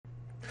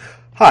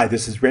Hi,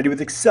 this is Randy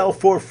with Excel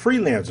for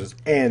Freelancers,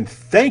 and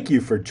thank you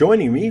for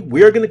joining me.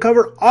 We are going to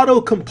cover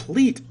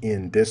autocomplete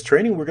in this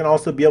training. We're going to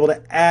also be able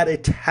to add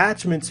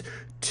attachments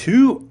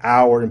to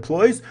our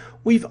employees.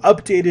 We've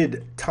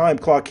updated time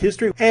clock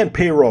history and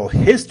payroll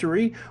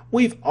history.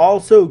 We've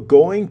also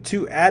going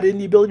to add in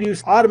the ability to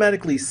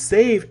automatically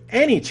save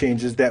any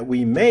changes that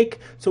we make.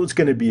 So it's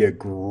going to be a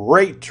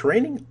great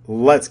training.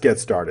 Let's get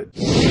started.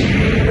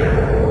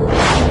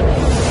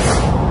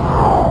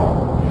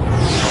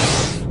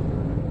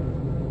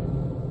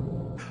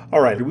 All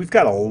right, we've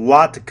got a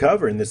lot to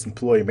cover in this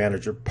Employee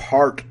Manager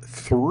Part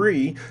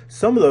 3.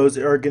 Some of those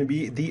are going to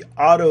be the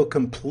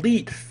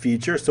autocomplete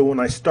feature. So when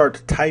I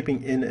start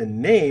typing in a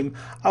name,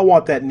 I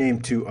want that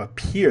name to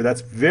appear. That's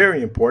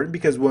very important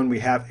because when we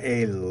have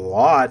a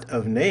lot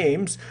of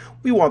names,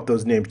 we want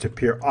those names to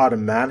appear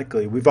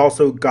automatically. We've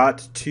also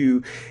got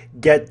to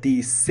get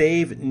the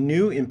save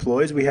new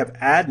employees. We have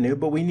add new,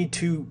 but we need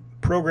to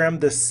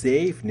program the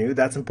save new.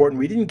 That's important.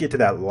 We didn't get to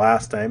that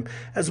last time,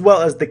 as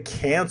well as the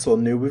cancel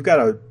new. We've got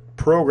to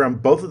program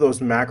both of those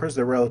macros.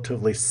 They're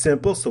relatively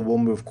simple, so we'll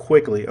move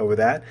quickly over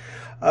that.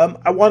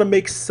 I want to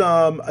make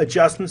some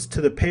adjustments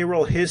to the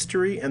payroll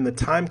history and the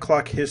time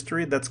clock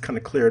history. That's kind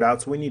of cleared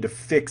out, so we need to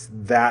fix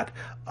that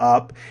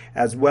up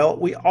as well.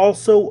 We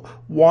also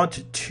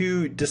want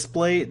to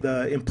display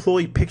the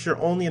employee picture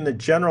only in the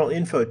general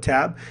info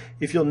tab.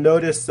 If you'll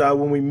notice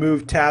when we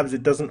move tabs,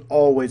 it doesn't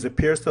always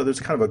appear, so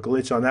there's kind of a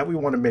glitch on that. We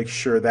want to make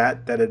sure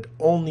that it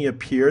only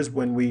appears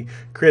when we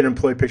create an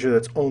employee picture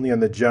that's only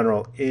on the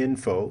general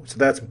info, so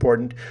that's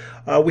important.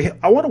 I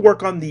want to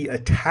work on the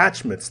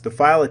attachments, the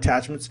file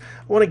attachments.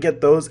 I want to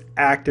get those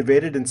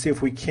activated and see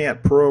if we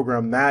can't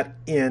program that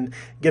in,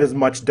 get as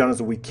much done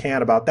as we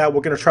can about that.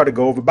 We're going to try to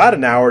go over about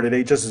an hour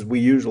today, just as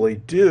we usually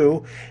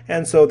do,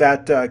 and so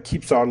that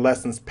keeps our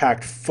lessons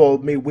packed full.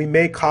 We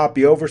may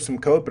copy over some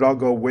code, but I'll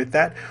go with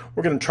that.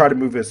 We're going to try to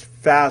move as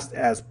fast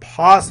as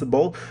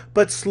possible,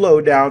 but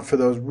slow down for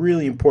those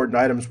really important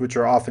items which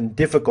are often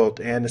difficult,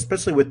 and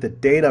especially with the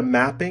data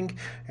mapping,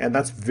 and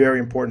that's very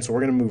important. So we're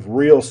going to move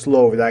real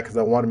slow over that because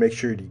I want to make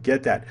sure you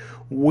get that.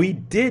 We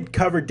did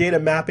cover data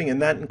mapping,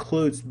 and that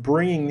includes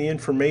bringing the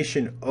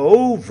information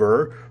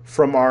over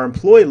from our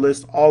employee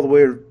list all the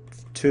way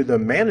to the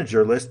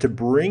manager list to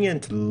bring in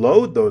to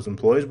load those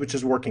employees, which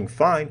is working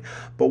fine.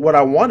 But what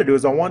I want to do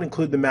is I want to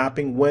include the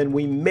mapping when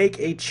we make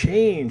a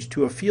change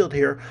to a field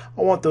here.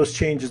 I want those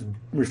changes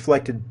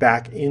reflected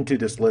back into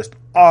this list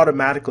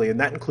automatically, and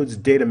that includes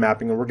data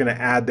mapping, and we're going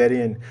to add that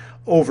in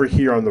over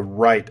here on the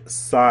right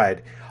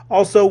side.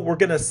 Also, we're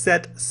going to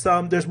set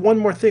there's one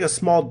more thing, a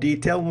small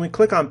detail. When we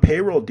click on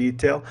payroll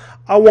detail,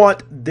 I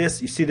want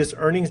this, you see this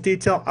earnings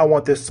detail, I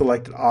want this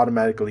selected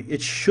automatically.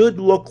 It should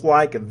look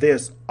like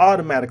this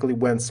automatically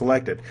when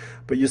selected.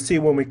 But you see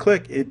when we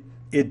click,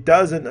 it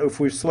doesn't.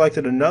 If we've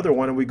selected another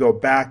one and we go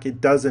back,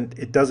 it doesn't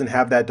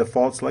have that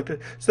default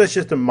selected. So that's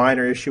just a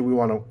minor issue. We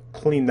want to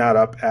clean that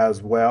up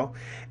as well.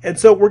 And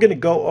so we're going to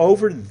go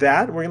over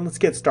that. Let's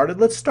get started.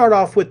 Let's start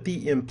off with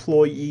the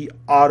employee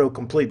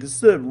autocomplete. This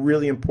is a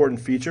really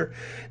important feature.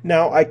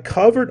 Now, I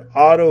covered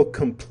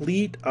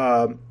autocomplete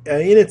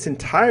in its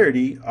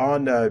entirety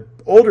on an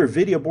older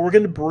video, but we're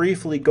going to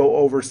briefly go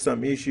over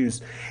some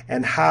issues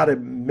and how to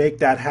make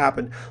that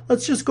happen.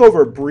 Let's just go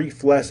over a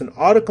brief lesson.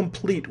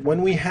 Autocomplete,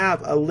 when we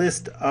have a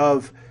list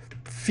of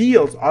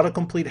fields,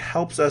 autocomplete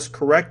helps us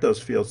correct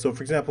those fields. So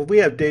for example, if we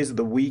have days of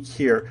the week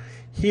here,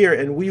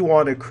 and we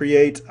want to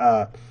create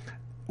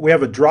we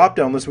have a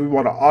drop-down list, we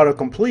want to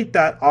autocomplete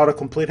that.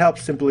 Autocomplete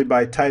helps simply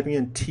by typing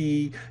in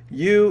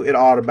TU, it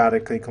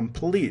automatically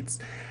completes.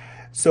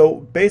 So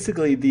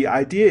basically the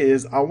idea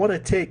is I want to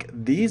take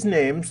these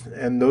names,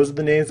 and those are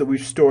the names that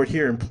we've stored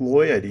here,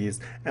 employee IDs,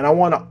 and I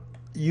want to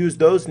use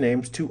those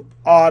names to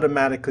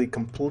automatically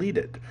complete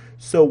it.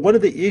 So one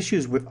of the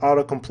issues with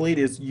autocomplete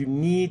is you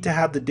need to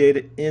have the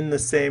data in the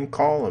same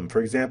column.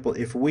 For example,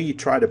 if we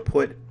try to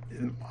put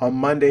on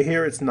Monday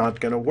here, it's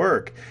not going to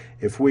work.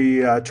 If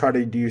we try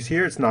to use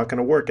here, it's not going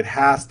to work. It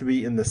has to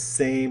be in the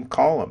same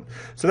column.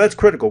 So that's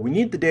critical. We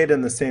need the data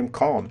in the same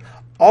column.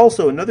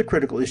 Also, another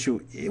critical issue,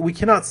 we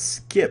cannot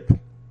skip.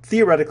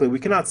 Theoretically, we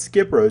cannot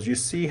skip rows. You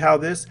see how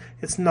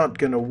it's not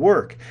going to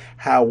work.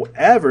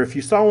 However, if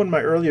you saw one of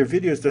my earlier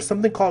videos, there's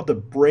something called the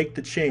break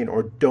the chain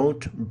or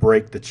don't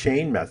break the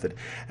chain method.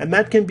 And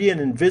that can be an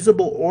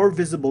invisible or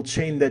visible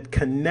chain that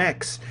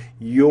connects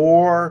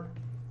your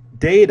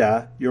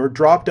data, your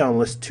drop-down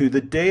list, to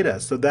the data.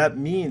 So that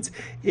means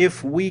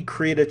if we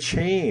create a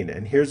chain,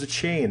 and here's a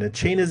chain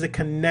is a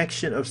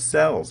connection of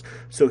cells.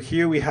 So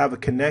here we have a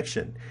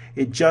connection.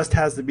 It just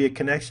has to be a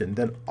connection.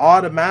 Then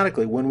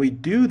automatically when we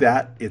do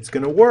that, it's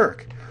going to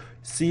work.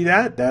 See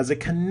that? There's a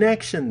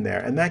connection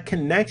there, and that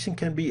connection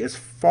can be as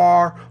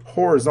far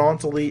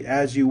horizontally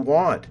as you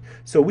want.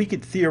 So we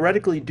could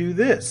theoretically do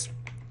this.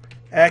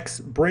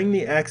 Bring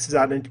the X's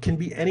out, and it can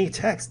be any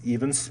text,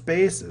 even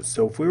spaces.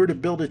 So if we were to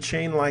build a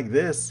chain like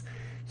this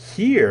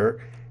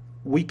here,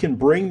 we can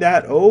bring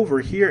that over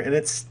here and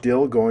it's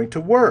still going to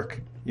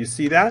work. You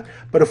see that?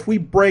 But if we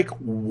break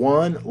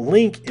one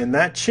link in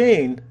that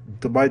chain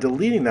by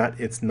deleting that,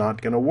 it's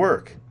not going to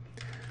work.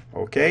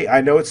 Okay,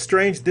 I know it's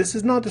strange. This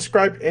is not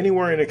described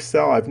anywhere in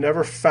Excel. I've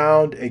never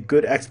found a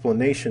good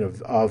explanation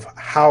of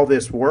how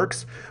this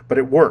works, but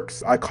it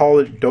works. I call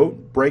it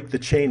don't break the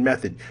chain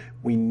method.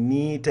 We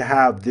need to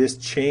have this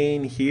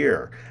chain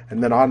here,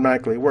 and then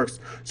automatically it works.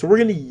 So we're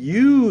going to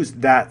use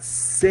that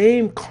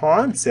same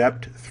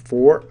concept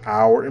for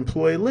our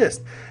employee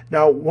list.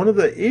 Now, one of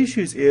the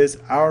issues is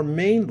our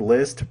main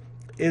list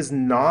is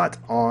not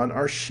on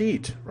our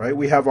sheet, right?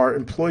 We have our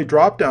employee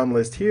drop-down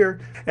list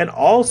here, and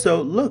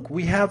also look,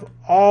 we have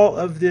all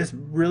of this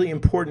really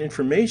important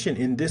information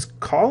in this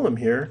column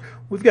here.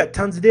 We've got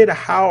tons of data.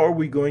 How are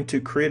we going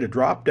to create a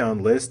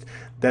drop-down list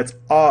that's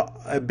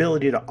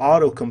ability to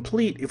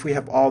auto-complete if we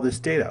have all this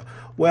data?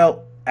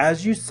 Well,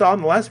 as you saw in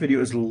the last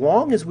video, as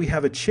long as we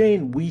have a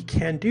chain, we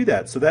can do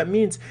that. So that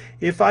means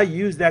if I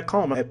use that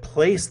column, I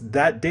place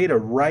that data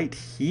right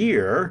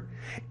here,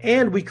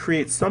 and we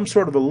create some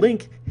sort of a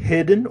link,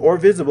 hidden or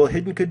visible.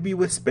 Hidden could be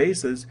with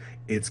spaces.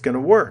 It's going to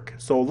work.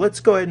 So let's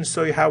go ahead and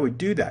show you how we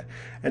do that.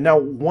 And now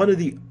one of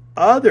the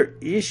other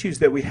issues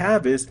that we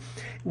have is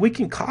we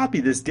can copy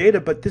this data,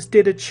 but this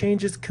data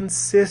changes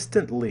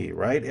consistently,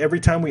 right?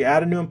 Every time we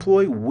add a new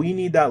employee, we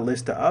need that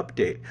list to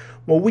update.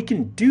 Well, we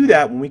can do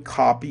that when we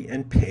copy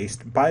and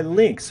paste by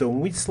link. So when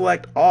we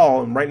select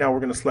all, and right now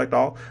we're going to select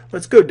all,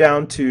 let's go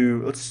down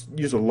to, let's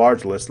use a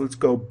large list. Let's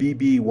go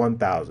BB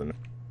 1000.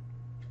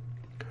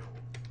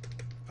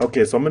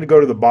 Okay, so I'm going to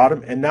go to the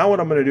bottom, and now what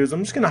I'm going to do is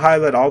I'm just going to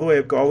highlight all the way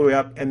up, go all the way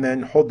up, and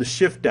then hold the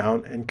shift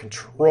down and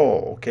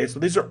control. Okay,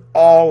 so these are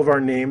all of our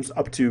names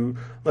up to,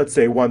 let's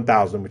say,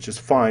 1000, which is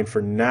fine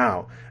for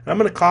now. And I'm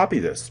going to copy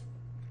this.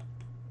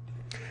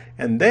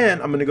 And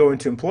then I'm going to go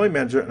into Employee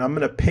Manager, and I'm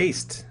going to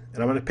paste.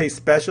 And I'm going to paste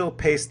special,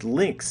 paste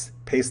links.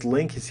 Paste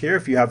link is here.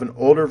 If you have an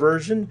older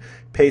version,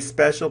 paste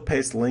special,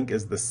 paste link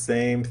is the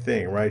same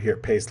thing right here,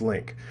 paste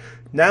link.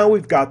 Now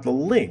we've got the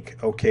link,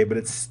 okay, but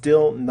it's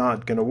still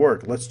not going to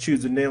work. Let's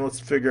choose a name. Let's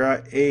figure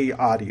out A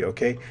audio,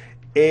 okay.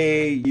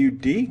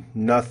 AUD,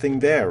 nothing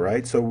there,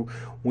 right? So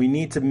we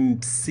need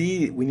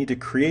to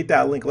create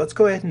that link. Let's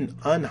go ahead and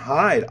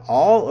unhide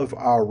all of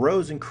our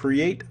rows and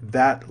create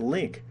that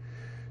link.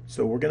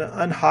 So we're going to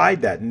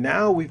unhide that.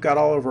 Now we've got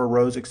all of our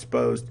rows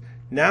exposed.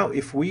 Now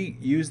if we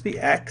use the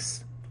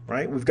X,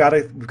 right, we've got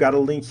a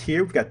link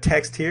here, we've got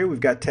text here,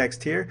 we've got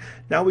text here.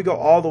 Now we go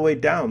all the way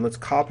down. Let's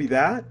copy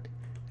that.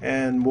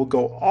 And we'll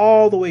go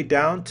all the way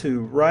down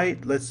to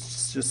right,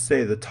 let's just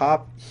say the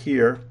top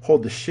here,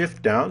 hold the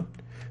shift down,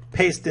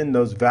 paste in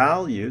those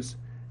values,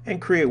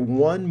 and create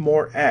one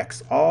more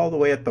X all the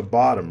way at the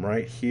bottom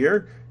right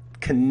here,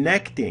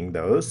 connecting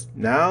those.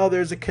 Now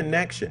there's a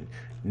connection.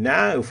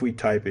 Now if we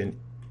type in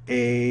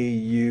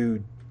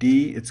AUD,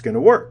 it's going to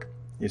work.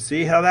 You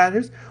see how that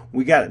is?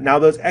 We got it. Now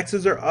those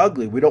X's are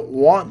ugly. We don't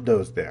want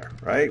those there,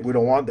 right? We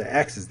don't want the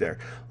X's there.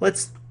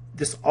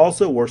 This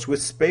also works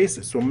with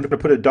spaces. So I'm going to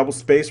put a double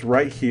space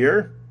right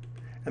here,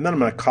 and then I'm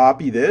going to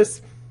copy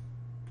this,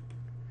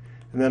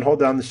 and then hold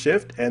down the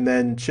shift, and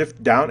then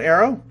shift down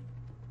arrow,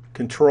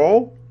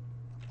 control,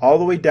 all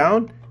the way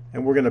down,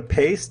 and we're going to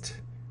paste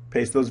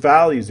those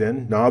values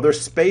in. Now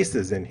there's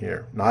spaces in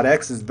here, not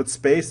X's, but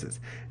spaces.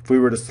 If we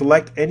were to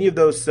select any of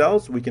those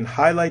cells, we can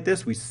highlight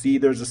this. We see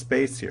there's a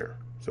space here.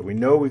 So we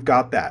know we've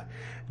got that.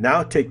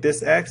 Now take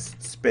this X,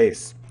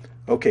 space.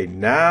 Okay,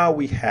 now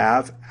we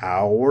have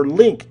our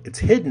link. It's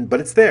hidden,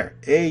 but it's there.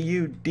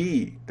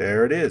 AUD,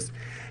 there it is.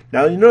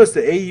 Now you notice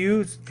the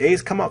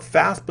A's come up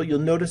fast, but you'll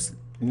notice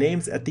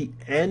names at the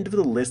end of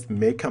the list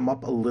may come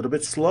up a little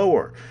bit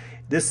slower.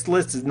 This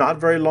list is not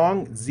very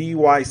long,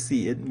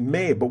 ZYC. It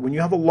may, but when you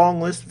have a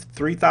long list of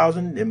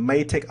 3,000, it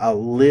may take a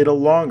little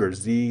longer.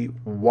 ZYCH,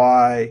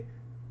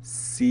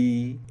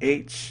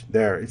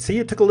 there. See,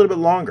 it took a little bit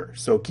longer,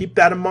 so keep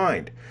that in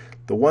mind.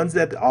 The ones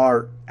that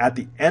are at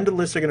the end of the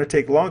list are going to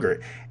take longer.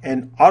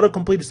 And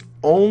autocomplete is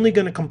only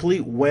going to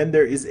complete when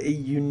there is a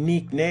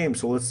unique name.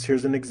 So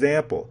here's an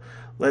example.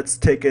 Let's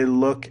take a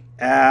look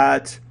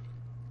at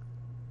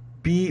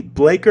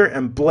Blaker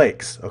and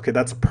Blake's. Okay,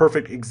 that's a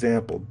perfect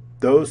example.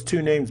 Those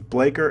two names,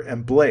 Blaker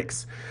and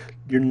Blake's.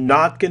 You're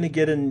not going to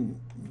get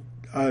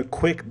a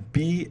quick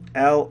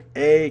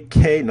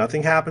BLAK,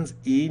 nothing happens.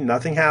 E,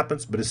 nothing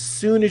happens. But as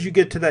soon as you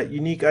get to that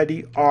unique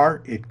ID,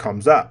 R, it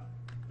comes up.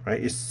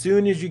 Right? As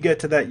soon as you get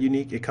to that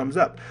unique, it comes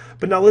up.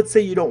 But now let's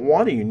say you don't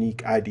want a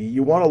unique ID.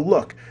 You want to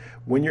look.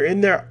 When you're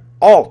in there,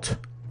 Alt,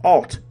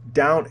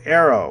 down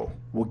arrow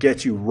will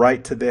get you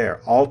right to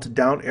there. Alt,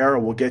 down arrow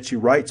will get you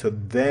right, so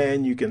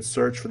then you can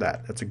search for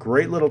that. That's a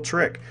great little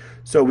trick.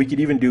 So we could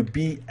even do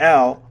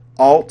BL,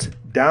 Alt,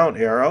 down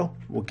arrow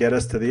will get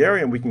us to the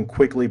area, and we can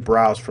quickly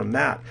browse from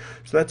that.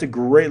 So that's a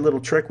great little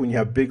trick when you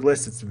have big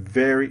lists. It's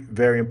very,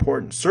 very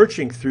important.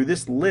 Searching through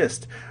this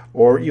list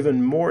or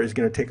even more is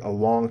going to take a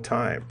long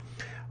time.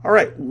 All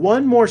right,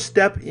 one more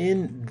step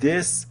in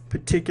this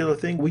particular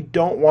thing. We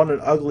don't want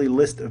an ugly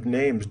list of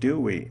names, do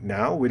we?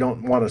 Now we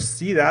don't want to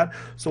see that.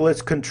 So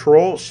let's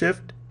Control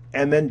Shift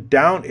and then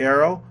down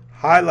arrow,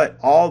 highlight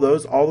all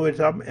those all the way to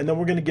the top, and then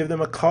we're going to give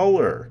them a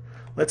color.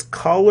 Let's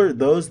color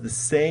those the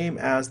same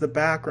as the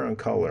background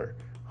color.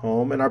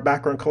 home, and our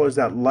background color is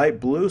that light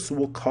blue, so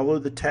we'll color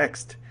the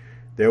text.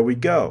 There we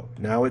go.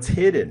 Now it's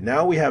hidden.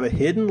 Now we have a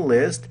hidden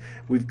list.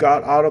 We've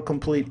got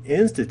autocomplete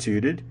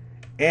instituted,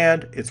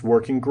 and it's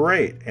working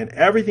great. And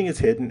everything is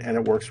hidden, and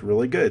it works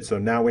really good. So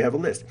now we have a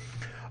list.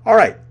 All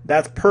right,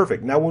 that's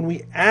perfect. Now when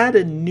we add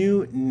a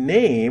new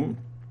name,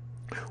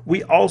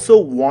 we also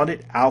want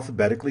it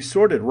alphabetically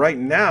sorted. Right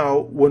now,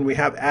 when we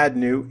have add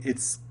new,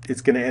 it's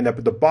going to end up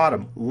at the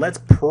bottom. Let's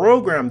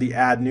program the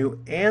add new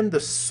and the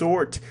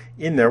sort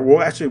in there.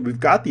 Well, actually, we've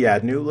got the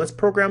add new. Let's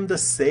program the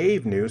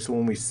save new. So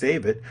when we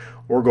save it,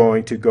 we're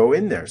going to go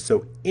in there.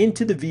 So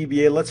into the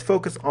VBA, let's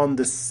focus on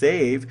the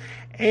save,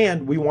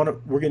 and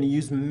we're going to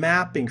use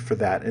mapping for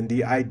that. And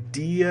the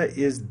idea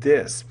is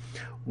this.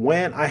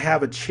 When I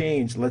have a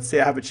change, let's say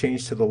I have a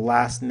change to the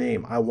last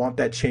name, I want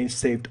that change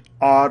saved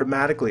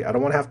automatically. I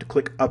don't want to have to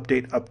click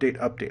update, update,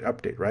 update,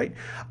 update, right?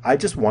 I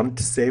just want it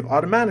to save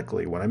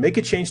automatically. When I make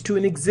a change to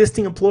an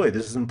existing employee,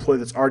 this is an employee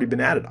that's already been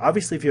added.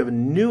 Obviously, if you have a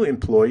new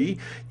employee,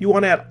 you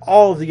want to add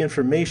all of the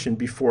information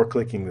before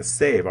clicking the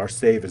save. Our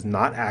save is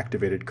not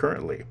activated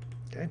currently.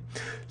 Okay,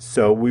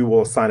 so we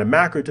will assign a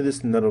macro to this,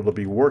 and then it'll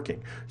be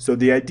working. So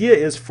the idea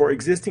is for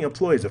existing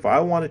employees, if I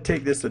want to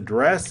take this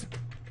address,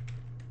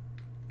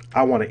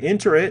 I want to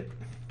enter it,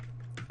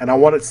 and I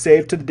want it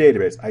saved to the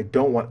database. I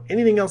don't want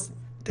anything else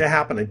to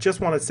happen. I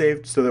just want it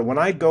saved so that when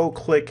I go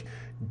click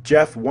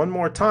Jeff one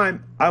more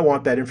time, I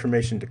want that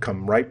information to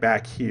come right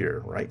back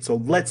here, right? So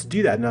let's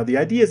do that. Now the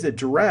idea is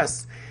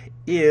address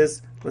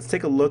is, let's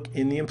take a look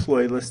in the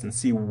employee list and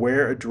see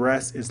where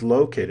address is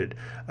located.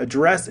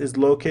 Address is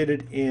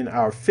located in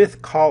our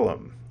fifth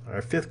column.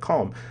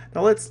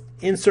 Now let's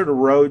insert a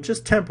row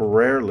just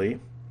temporarily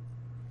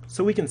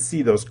so we can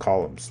see those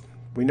columns.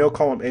 We know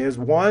column A is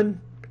 1,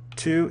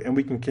 2, and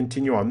we can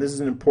continue on. This is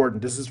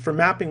important. This is for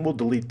mapping. We'll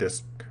delete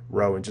this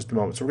row in just a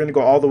moment. So we're going to go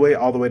all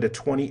the way to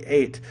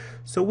 28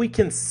 so we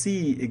can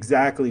see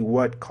exactly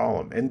what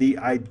column. And the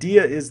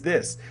idea is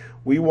this.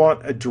 We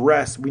want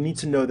address. We need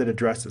to know that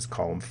address is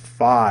column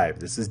 5.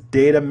 This is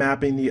data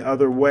mapping the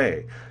other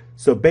way.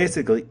 So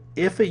basically,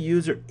 if a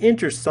user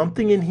enters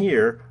something in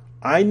here,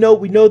 we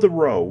know the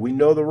row. We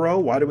know the row.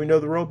 Why do we know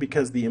the row?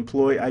 Because the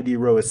employee ID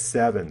row is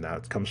 7.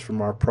 That comes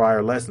from our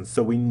prior lessons.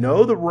 So we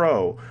know the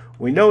row.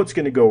 We know it's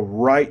going to go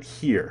right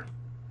here,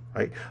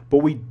 right? But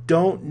we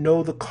don't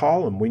know the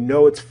column. We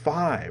know it's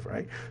 5,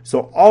 right?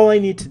 So all I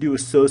need to do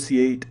is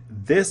associate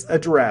this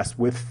address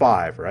with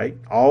 5, right?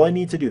 All I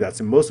need to do, that's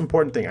the most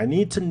important thing. I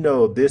need to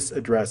know this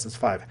address is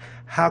 5.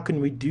 How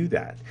can we do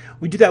that?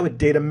 We do that with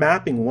data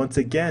mapping once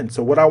again.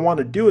 So what I want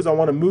to do is I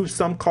want to move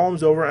some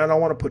columns over, and I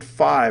want to put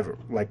 5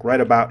 like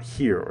right about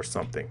here or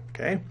something,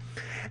 okay?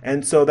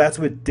 And so that's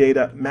with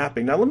data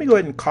mapping. Now let me go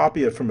ahead and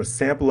copy it from a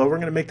sample over. I'm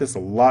going to make this a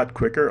lot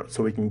quicker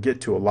so we can get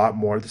to a lot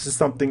more. This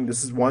is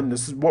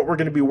what we're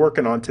going to be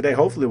working on today.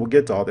 Hopefully we'll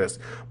get to all this,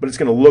 but it's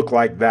going to look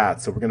like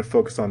that. So we're going to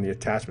focus on the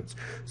attachments.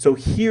 So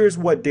here's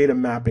what data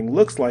mapping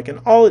looks like, and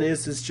all it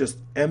is just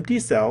empty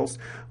cells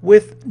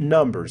with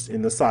numbers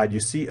in the side. You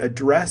see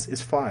address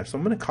is 5. So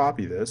I'm going to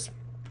copy this.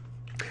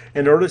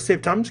 In order to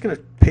save time, I'm just going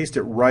to paste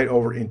it right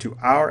over into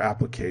our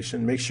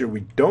application. Make sure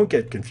we don't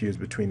get confused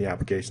between the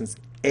applications.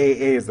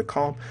 AA is the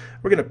column.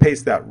 We're going to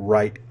paste that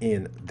right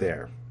in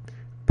there.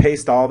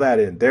 Paste all that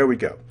in. There we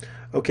go.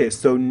 Okay,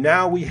 so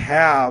now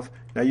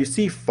you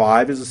see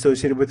 5 is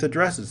associated with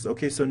addresses.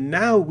 Okay, so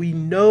now we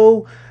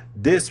know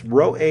this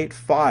row 8,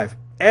 5.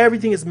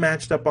 Everything is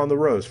matched up on the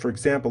rows. For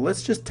example,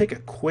 let's just take a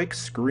quick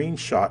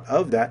screenshot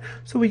of that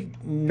so we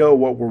know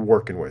what we're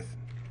working with.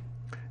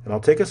 And I'll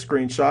take a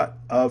screenshot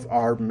of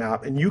our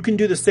map. And you can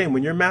do the same.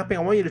 When you're mapping,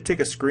 I want you to take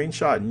a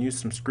screenshot and use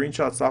some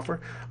screenshot software.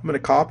 I'm going to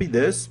copy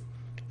this,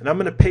 and I'm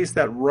going to paste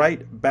that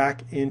right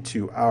back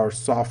into our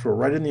software,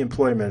 right in the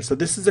employee manager. So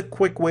this is a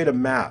quick way to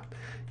map.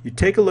 You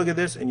take a look at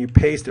this and you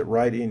paste it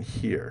right in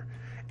here.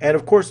 And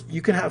of course,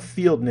 you can have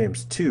field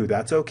names too.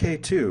 That's okay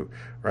too,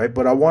 right?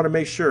 But I want to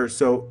make sure.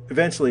 So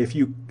eventually, if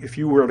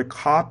you were to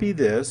copy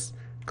this,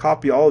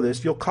 copy all of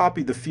this, you'll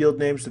copy the field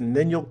names and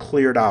then you'll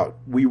clear it out.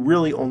 We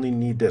really only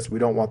need this. We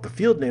don't want the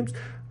field names,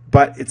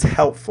 but it's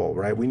helpful,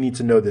 right? We need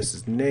to know this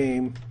is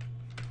name,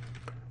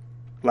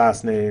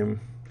 last name,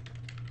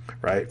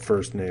 right?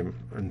 First name,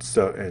 and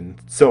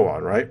so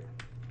on, right?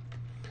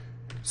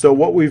 So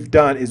what we've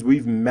done is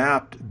we've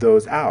mapped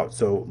those out.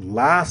 So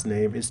last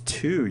name is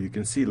 2. You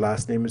can see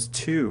last name is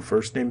 2.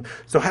 First name.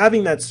 So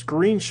having that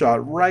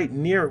screenshot right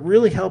near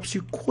really helps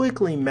you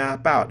quickly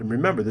map out. And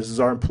remember, this is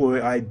our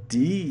employee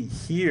ID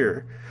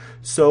here.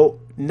 So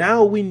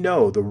now we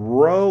know the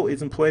row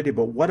is employee ID,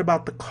 but what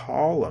about the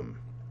column?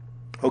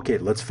 Okay,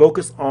 let's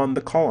focus on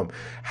the column.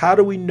 How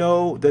do we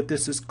know that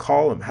this is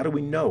column? How do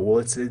we know? Well,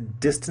 it's a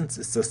distance.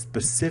 It's a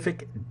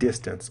specific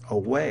distance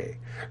away.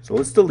 So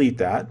let's delete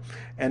that.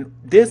 And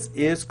this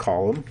is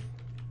column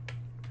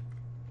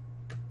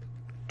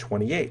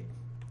 28.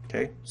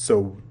 Okay,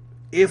 so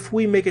if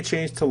we make a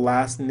change to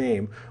last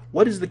name,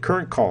 what is the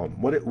current column?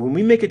 When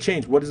we make a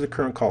change, what is the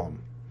current column?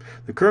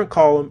 The current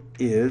column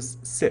is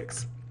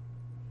 6.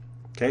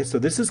 Okay, so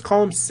this is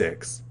column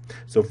 6.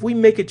 So if we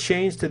make a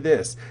change to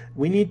this,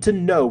 we need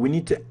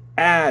to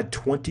add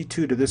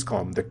 22 to this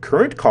column. The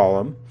current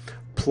column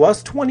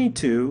plus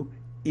 22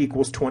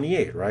 equals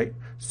 28, right?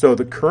 So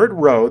the current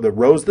row, the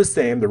row's the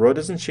same, the row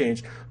doesn't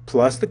change,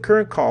 plus the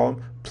current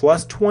column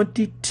plus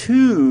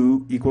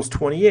 22 equals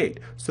 28.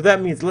 So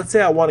that means, let's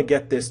say I want to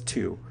get this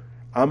 2.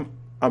 I'm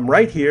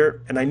right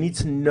here and I need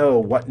to know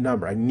what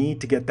number. I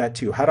need to get that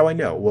 2. How do I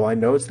know? Well, I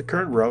know it's the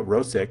current row,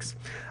 row 6.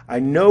 I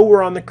know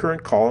we're on the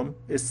current column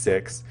is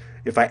 6.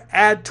 If I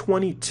add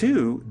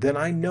 22, then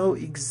I know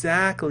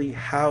exactly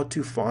how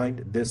to find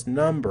this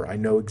number. I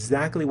know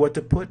exactly what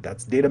to put.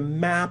 That's data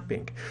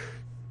mapping.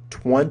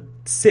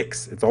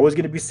 6. It's always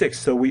going to be 6.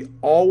 So we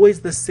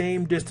always the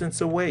same distance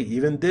away.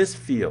 Even this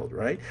field,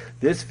 right?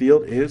 This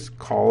field is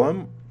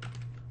column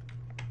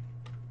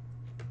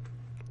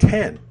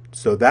 10.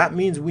 So that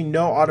means we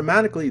know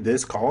automatically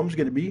this column is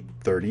going to be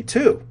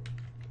 32,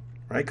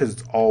 right? Because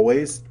it's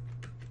always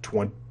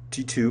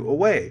 22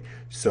 away.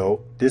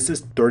 So this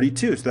is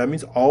 32. So that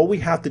means all we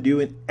have to do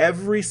in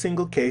every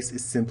single case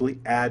is simply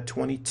add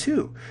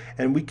 22,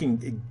 and we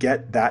can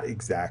get that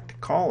exact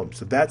column.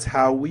 So that's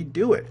how we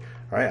do it.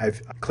 All right,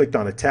 I've clicked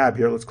on a tab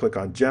here. Let's click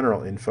on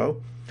General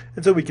Info,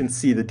 and so we can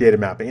see the data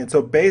mapping. And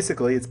so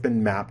basically, it's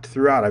been mapped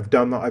throughout. I've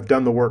done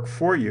the work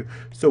for you.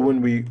 So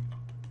when we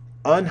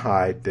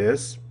unhide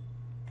this,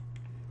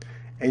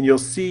 and you'll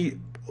see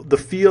the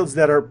fields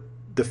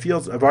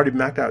I've already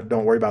mapped out.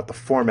 Don't worry about the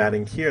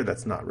formatting here.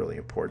 That's not really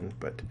important,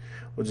 but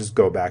we'll just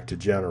go back to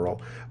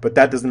general. But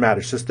that doesn't matter.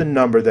 It's just the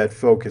number that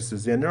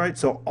focuses in, right?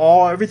 So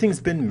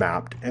everything's been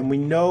mapped, and we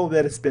know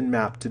that it's been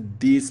mapped to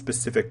these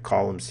specific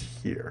columns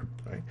here,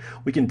 right?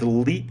 We can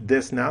delete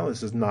this now.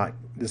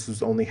 This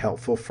is only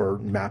helpful for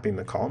mapping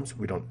the columns.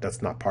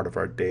 That's not part of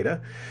our data.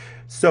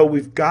 So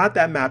we've got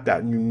that mapped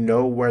out, and you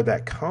know where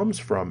that comes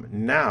from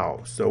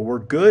now. So we're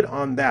good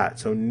on that.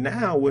 So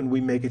now when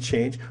we make a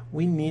change,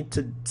 we need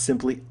to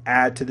simply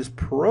add to this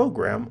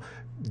program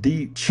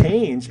the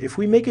change. If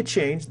we make a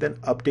change, then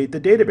update the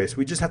database.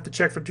 We just have to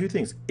check for 2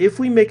 things. If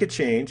we make a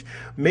change,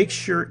 make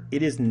sure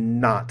it is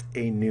not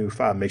a new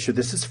file. Make sure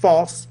this is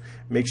false.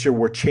 Make sure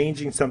we're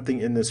changing something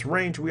in this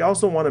range. We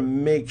also want to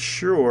make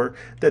sure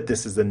that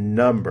this is a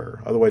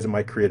number. Otherwise, it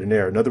might create an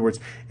error. In other words,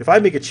 if I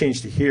make a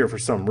change to here for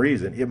some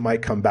reason, it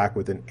might come back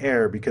with an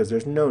error because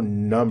there's no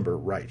number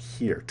right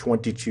here,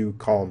 22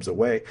 columns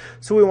away.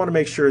 So we want to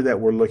make sure that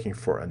we're looking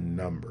for a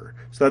number.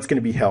 So that's going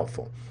to be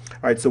helpful.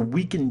 All right, so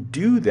we can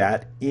do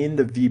that in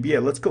the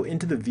VBA. Let's go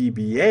into the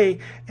VBA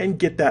and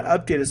get that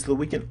updated so that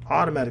we can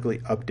automatically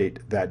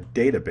update that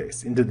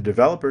database. Into the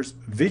developers,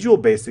 Visual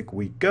Basic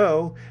we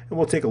go, and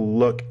we'll take a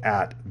look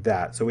at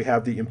that. So we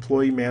have the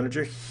employee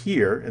manager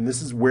here, and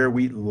this is where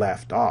we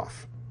left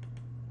off.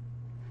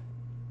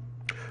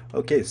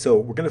 Okay, so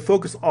we're going to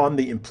focus on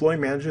the employee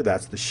manager.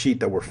 That's the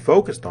sheet that we're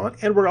focused on.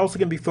 And we're also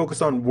going to be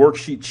focused on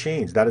worksheet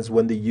change. That is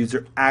when the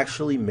user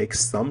actually makes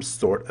some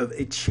sort of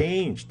a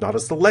change, not a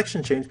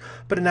selection change,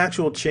 but an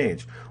actual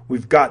change.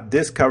 We've got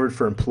this covered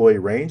for employee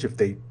range. If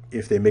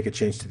they make a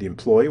change to the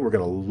employee, we're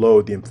going to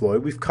load the employee.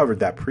 We've covered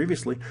that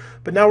previously,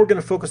 but now we're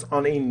going to focus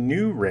on a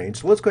new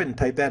range. So let's go ahead and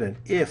type that in.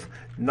 If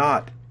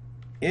not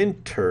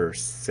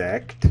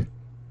intersect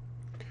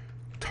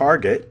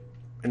target.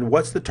 And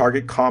what's the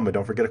target? Comma,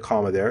 don't forget a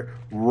comma there.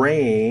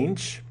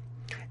 Range,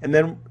 and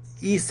then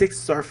E6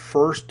 is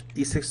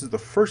E6 is the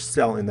first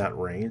cell in that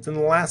range, and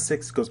the last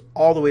 6 goes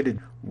all the way to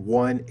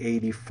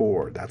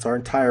 184. That's our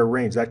entire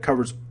range. That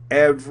covers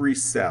every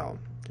cell.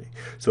 Okay.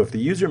 So if the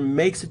user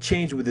makes a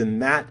change within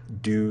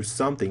that, do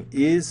something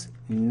is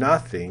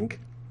nothing.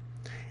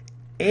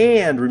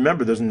 And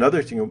remember, there's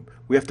another thing.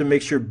 We have to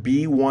make sure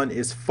B1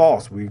 is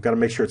false. We've got to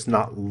make sure it's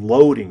not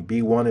loading.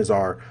 B1 is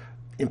our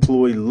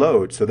employee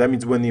load. So that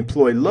means when the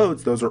employee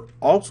loads, those are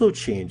also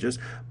changes,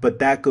 but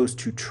that goes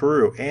to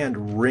true.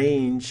 And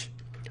range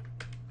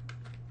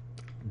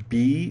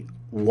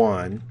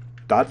B1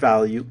 dot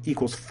value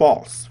equals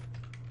false.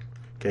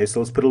 Okay, so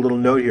let's put a little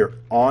note here.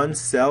 On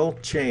cell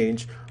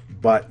change,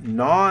 but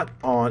not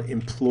on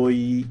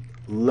employee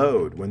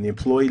load. When the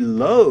employee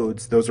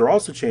loads, those are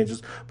also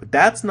changes, but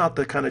that's not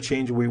the kind of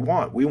change we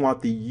want. We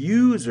want the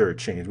user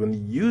change, when the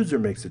user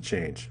makes a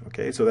change.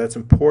 Okay, so that's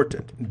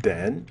important.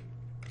 Then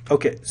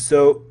okay,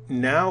 so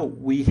now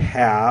we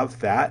have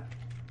that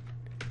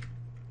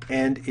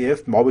and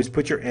if. Always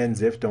put your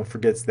ends if, don't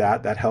forget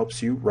that. That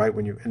helps you right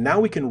when you, and now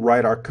we can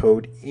write our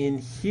code in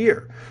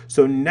here.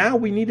 So now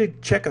we need to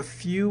check a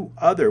few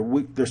other,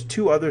 there's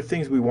 2 other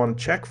things we want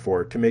to check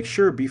for to make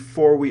sure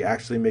before we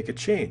actually make a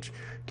change.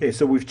 Okay,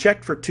 so we've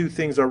checked for 2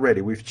 things already.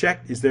 We've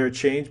checked, is there a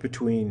change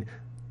between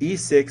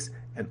E6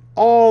 and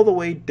all the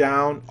way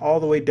down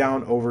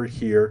over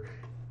here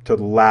to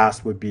the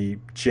last would be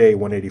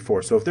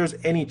J184. So if there's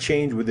any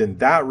change within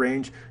that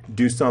range,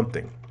 do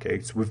something. Okay,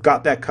 so we've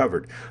got that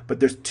covered. But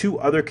there's 2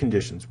 other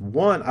conditions.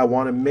 One, I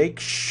want to make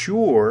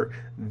sure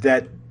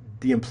that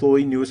the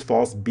employee new is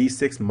false.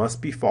 B6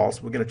 must be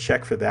false. We're going to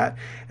check for that.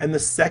 And the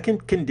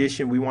second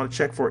condition we want to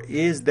check for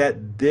is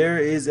that there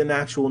is an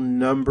actual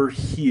number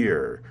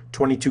here.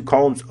 22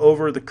 columns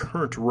over the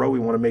current row, we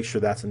want to make sure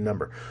that's a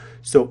number.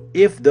 So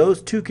if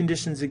those 2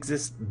 conditions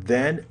exist,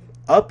 then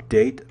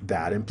update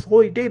that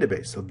employee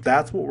database. So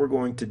that's what we're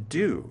going to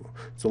do.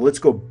 So let's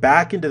go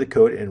back into the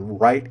code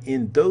and write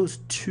in those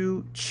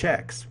two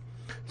checks.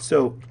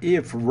 So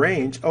if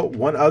range, oh,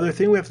 one other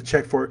thing we have to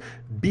check for,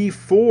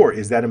 before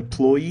is that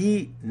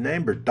employee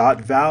number dot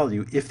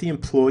value. If the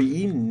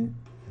employee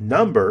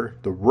number,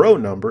 the row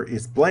number,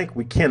 is blank,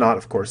 we cannot,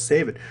 of course,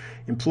 save it.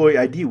 Employee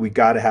ID, we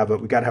got to have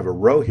a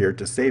row here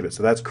to save it.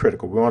 So that's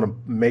critical. We want to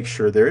make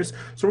sure there is.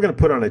 So we're going to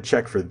put on a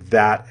check for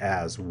that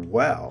as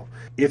well.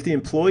 If the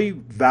employee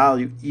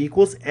value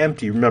equals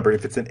empty, remember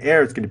if it's an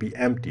error, it's going to be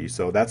empty.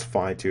 So that's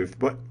fine too.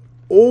 But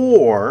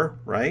or,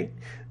 right,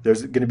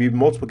 there's going to be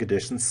multiple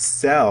conditions.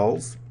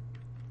 Cells,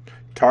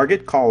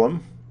 target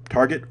column,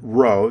 target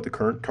row, the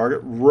current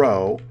target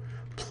row,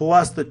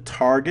 plus the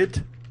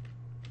target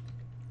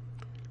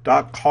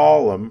dot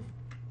column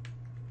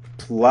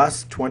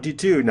plus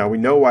 22. Now we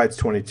know why it's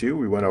 22.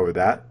 We went over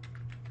that.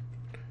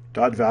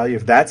 Dot value,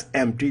 if that's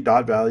empty,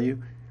 dot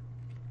value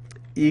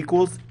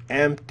equals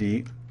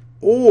empty,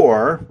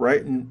 or,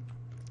 right,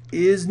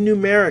 is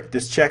numeric.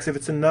 This checks if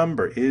it's a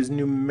number, is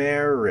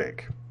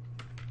numeric.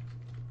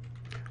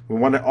 We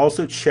want to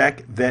also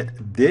check that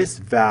this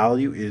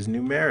value is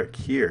numeric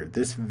here.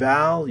 This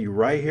value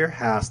right here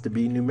has to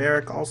be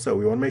numeric also.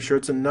 We want to make sure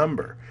it's a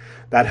number.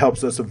 That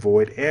helps us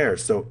avoid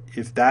errors. So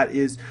if that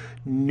is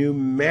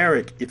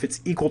numeric, if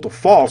it's equal to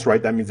false,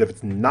 right, that means if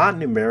it's not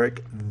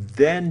numeric,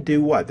 then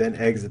do what? Then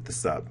exit the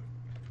sub.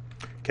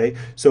 Okay,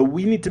 so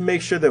we need to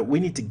make sure that we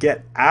need to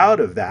get out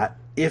of that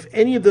if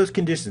any of those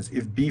conditions,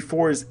 if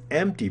B4 is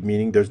empty,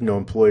 meaning there's no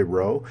employee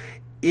row,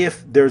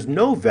 if there's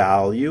no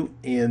value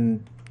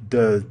in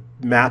the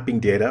mapping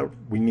data,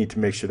 we need to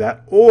make sure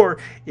that, or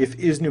if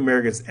is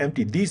numeric is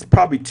empty. These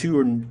probably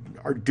two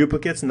are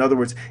duplicates. In other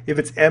words, if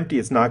it's empty,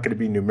 it's not going to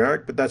be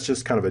numeric, but that's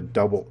just kind of a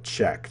double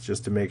check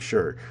just to make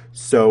sure.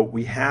 So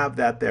we have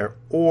that there.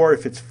 Or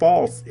if it's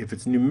false, if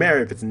it's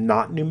numeric, if it's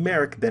not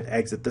numeric, then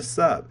exit the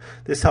sub.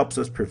 This helps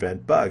us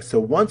prevent bugs. So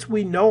once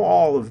we know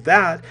all of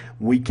that,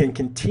 we can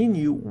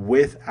continue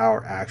with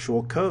our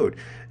actual code.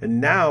 And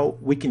now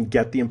we can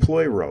get the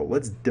employee row.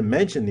 Let's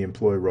dimension the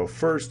employee row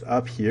first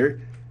up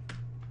here.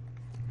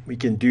 We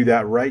can do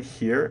that right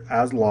here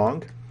as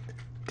long,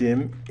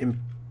 dim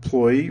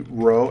employee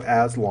row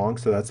as long,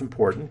 so that's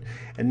important.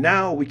 And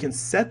now we can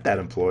set that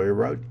employee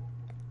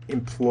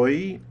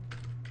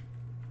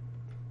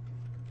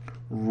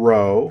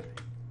row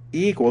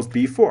equals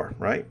B4,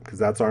 right? Because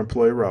that's our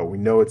employee row. We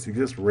know it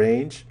exists,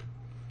 range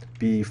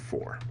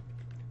B4.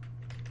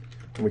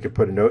 And we can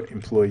put a note,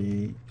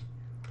 employee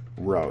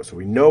row. So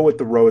we know what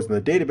the row is in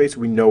the database.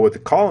 We know what the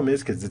column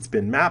is because it's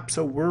been mapped,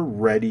 so we're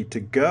ready to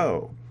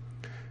go.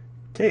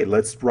 Okay,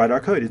 let's write our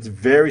code. It's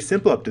very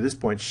simple up to this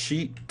point.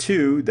 Sheet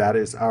 2, that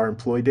is our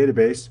employee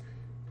database.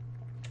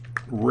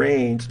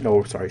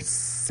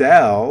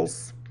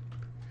 Cells.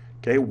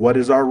 Okay, what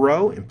is our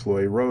row?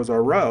 Employee row is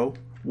our row.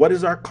 What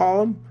is our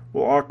column?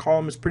 Well, our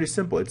column is pretty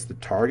simple. It's the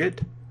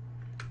target.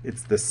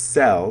 It's the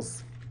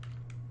cells.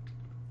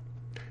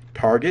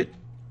 Target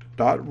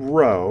dot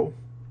row.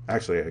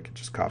 Actually, I could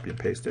just copy and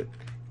paste it.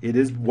 It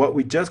is what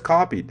we just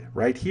copied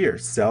right here.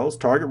 Cells,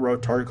 target row,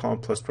 target column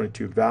plus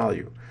 22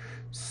 value.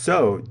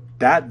 So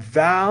that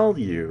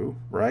value,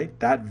 right,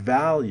 that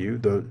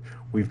value,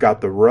 we've got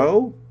the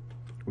row,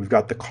 we've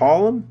got the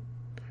column,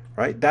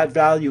 right, that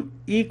value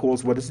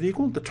equals, what does it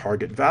equal? The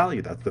target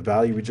value. That's the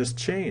value we just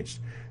changed.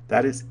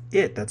 That is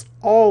it. That's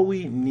all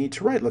we need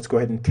to write. Let's go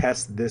ahead and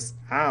test this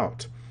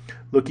out.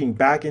 Looking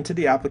back into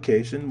the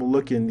application, we'll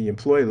look in the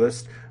employee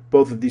list.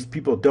 Both of these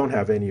people don't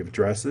have any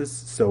addresses,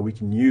 so we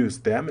can use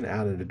them and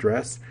add an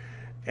address.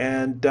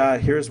 And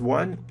here's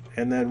one.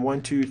 And then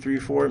 1, 2, 3,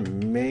 4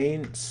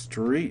 Main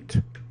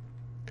Street.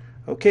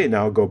 Okay,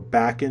 now I'll go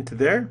back into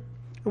there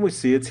and we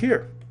see it's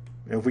here.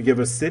 And if we give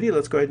a city,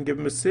 let's go ahead and give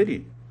them a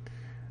city.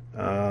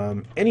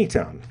 Any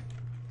town.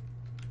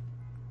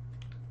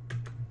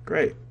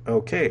 Great.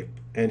 Okay,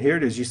 and here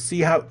it is. You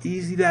see how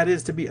easy that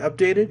is to be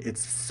updated?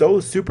 It's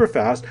so super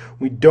fast.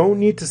 We don't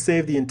need to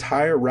save the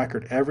entire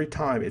record every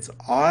time. It's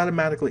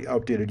automatically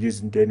updated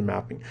using data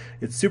mapping.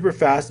 It's super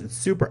fast, it's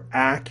super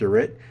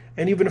accurate,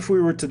 and even if we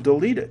were to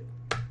delete it,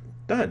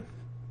 done.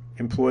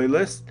 Employee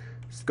list,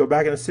 let's go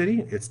back in the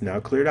city, it's now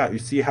cleared out. You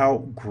see how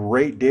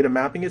great data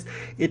mapping is?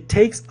 It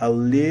takes a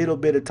little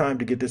bit of time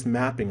to get this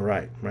mapping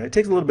right? It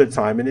takes a little bit of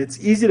time, and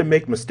it's easy to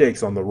make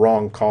mistakes on the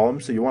wrong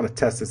column, so you want to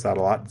test this out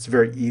a lot. It's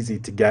very easy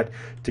to get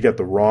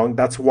the wrong.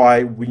 That's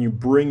why when you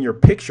bring your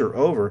picture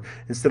over,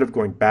 instead of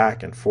going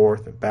back and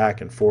forth,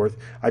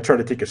 I try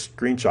to take a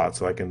screenshot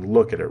so I can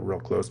look at it real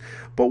close.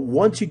 But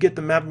once you get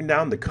the mapping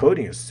down, the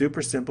coding is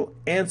super simple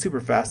and super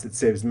fast. It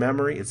saves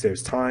memory, it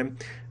saves time.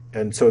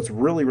 And so it's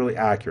really, really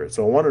accurate.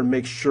 So I wanted to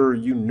make sure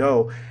you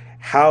know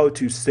how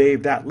to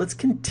save that. Let's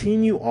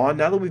continue on.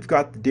 Now that we've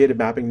got the data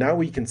mapping, now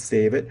we can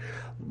save it.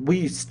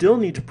 we still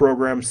need to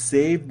program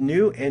save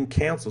new and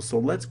cancel. So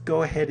let's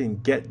go ahead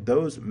and get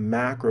those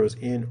macros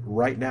in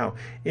right now.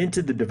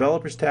 Into the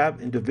developers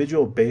tab, in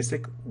Visual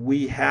Basic,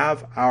 we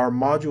have our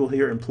module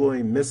here,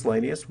 employee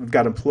miscellaneous. We've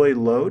got employee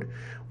load.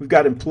 We've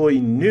got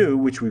employee new,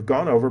 which we've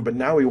gone over, but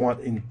now we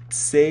want in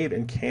save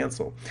and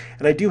cancel.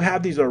 And I do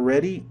have these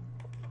already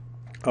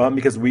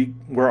because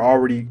we're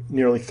already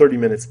nearly 30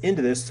 minutes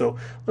into this. So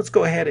let's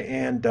go ahead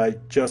and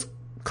just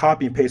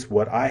copy and paste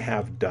what I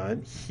have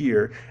done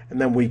here,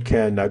 and then we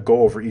can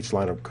go over each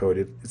line of code.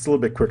 It's a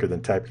little bit quicker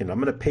than typing.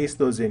 I'm going to paste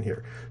those in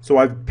here. So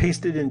I've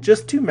pasted in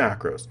just two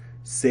macros,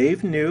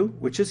 save new,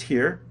 which is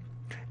here,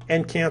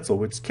 and cancel,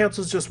 which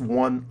cancels just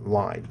one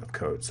line of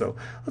code. So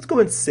let's go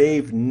and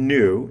save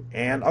new,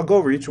 and I'll go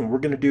over each one. We're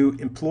going to do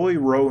employee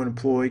row and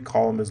employee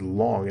column is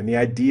long, and the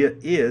idea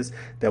is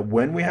that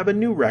when we have a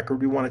new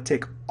record, we want to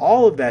take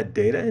all of that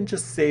data and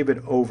just save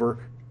it over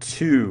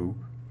to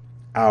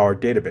our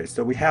database.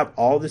 So we have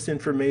all this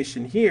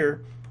information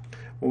here.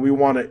 When we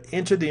want to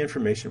enter the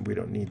information, we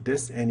don't need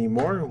this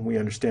anymore. We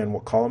understand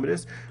what column it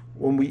is.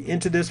 When we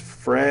enter this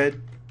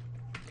Fred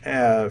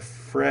or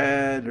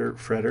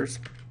Fredders,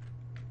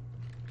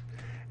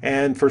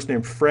 and first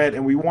name Fred,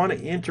 and we want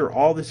to enter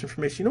all this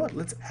information. You know what?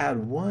 Let's add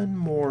one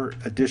more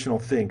additional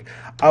thing.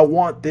 I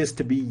want this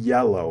to be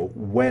yellow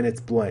when it's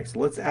blank. So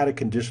let's add a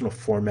conditional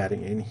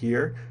formatting in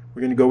here. We're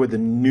going to go with the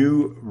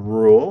new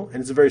rule,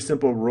 and it's a very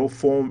simple rule.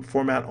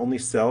 Format only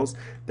cells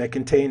that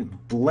contain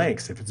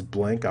blanks. If it's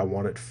blank, I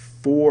want it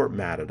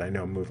formatted. I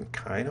know I'm moving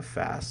kind of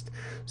fast.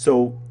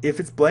 So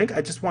if it's blank,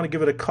 I just want to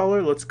give it a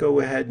color. Let's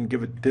go ahead and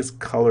give it this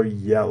color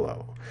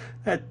yellow.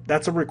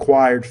 That's a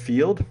required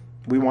field.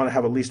 We want to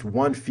have at least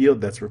one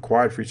field that's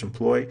required for each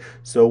employee.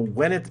 So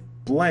when it's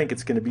blank,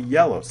 it's going to be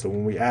yellow. So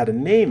when we add a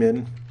name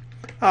in,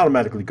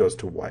 automatically goes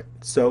to white.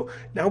 So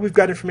now we've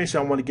got information.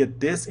 I want to get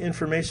this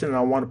information and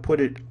I want to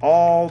put it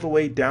all the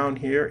way down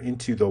here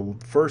into the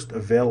first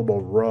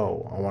available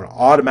row. I want to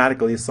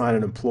automatically assign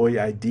an employee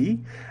ID,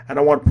 and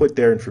I want to put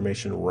their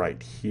information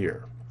right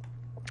here.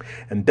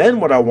 And then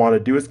what I want to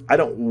do is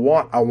I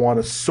want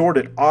to sort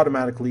it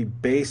automatically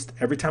based,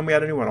 every time we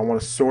add a new one, I want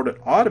to sort it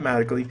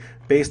automatically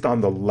based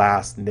on the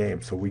last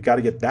name. So we got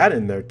to get that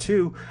in there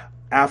too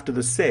after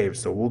the save.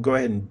 So we'll go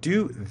ahead and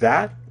do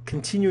that,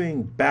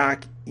 continuing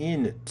back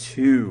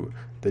into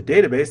the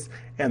database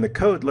and the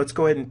code. Let's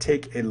go ahead and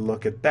take a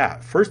look at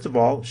that. First of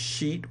all,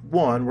 sheet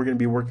 1, we're going to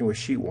be working with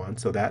sheet 1,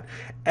 so that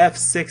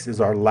F6 is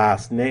our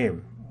last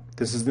name.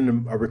 This is a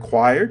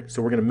required,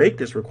 so we're going to make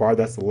this required.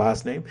 That's the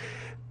last name.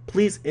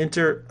 Please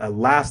enter a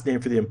last name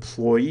for the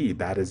employee.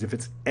 That is, if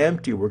it's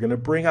empty, we're going to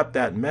bring up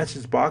that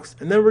message box,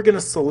 and then we're going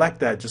to select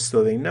that just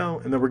so they know,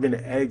 and then we're going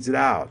to exit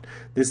out.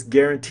 This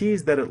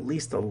guarantees that at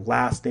least the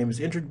last name is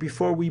entered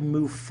before we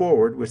move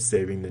forward with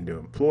saving the new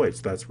employee.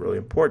 So that's really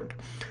important.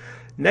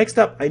 Next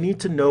up, I need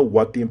to know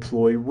what the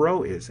employee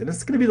row is, and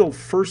it's going to be the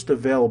first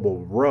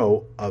available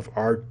row of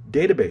our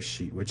database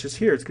sheet, which is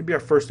here. It's going to be our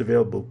first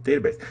available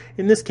database.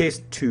 In this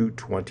case,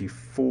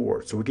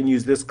 224. So we can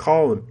use this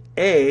column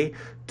A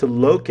to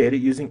locate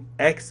it using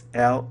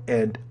XL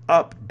and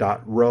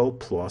up.row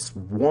plus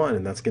 1,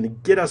 and that's going to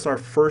get us our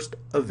first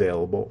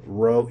available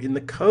row in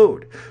the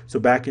code. So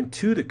back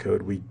into the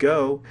code we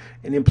go,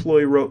 and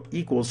employee row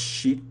equals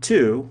sheet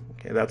 2.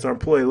 Okay, that's our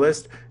employee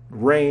list.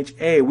 Range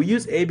A. We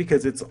use A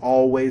because it's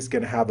always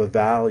going to have a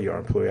value. Our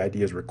employee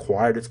ID is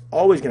required. It's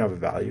always going to have a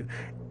value.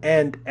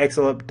 And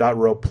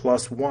XLUp.row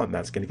plus 1.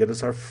 That's going to get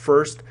us our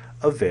first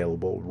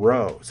available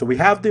row. So we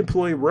have the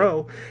employee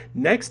row.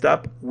 Next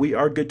up, we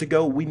are good to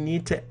go. We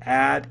need to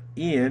add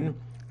in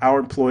our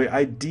employee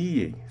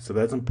ID. So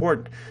that's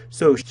important.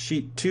 So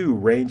sheet 2,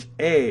 range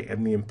A,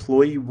 and the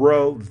employee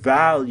row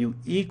value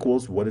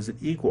equals, what does it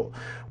equal?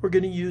 We're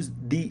going to use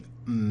the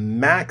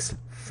max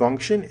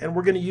function, and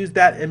we're going to use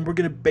that, and we're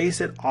going to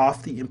base it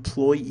off the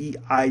employee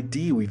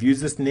ID. We've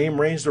used this name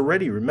range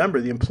already.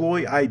 Remember, the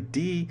employee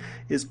ID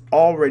is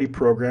already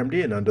programmed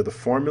in under the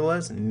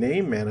formulas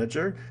name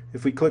manager.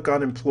 If we click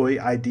on employee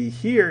ID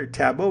here,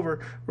 tab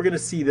over, we're going to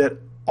see that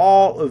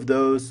all of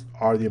those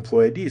are the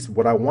employee IDs.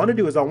 What I want to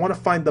do is I want to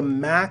find the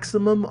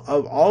maximum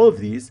of all of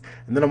these,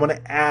 and then I'm going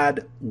to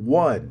add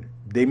 1.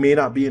 They may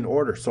not be in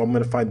order, so I'm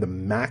going to find the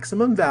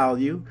maximum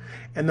value,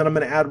 and then I'm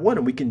going to add 1,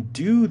 and we can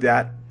do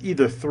that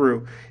either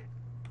through,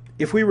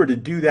 if we were to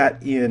do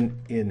that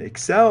in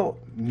Excel,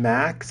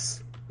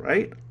 max,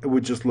 right, it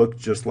would just look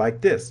just like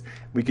this.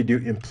 We could do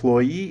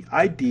employee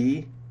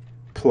ID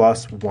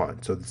plus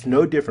 1. So it's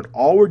no different.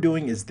 All we're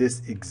doing is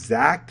this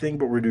exact thing,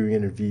 but we're doing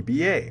it in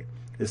VBA.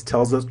 This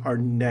tells us our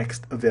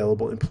next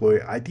available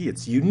employee ID.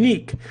 It's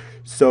unique.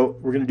 So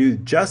we're going to do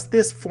just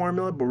this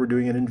formula, but we're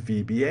doing it in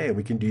VBA. And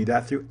we can do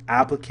that through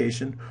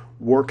application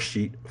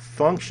worksheet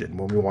function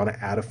when we want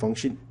to add a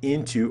function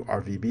into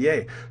our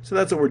VBA. So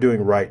that's what we're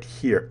doing right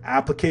here.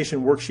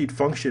 Application worksheet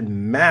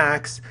function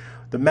max.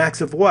 The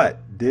max of what?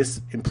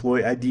 This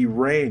employee ID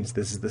range.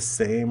 This is the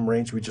same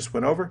range we just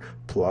went over,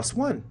 plus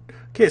 1.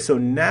 Okay, so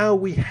now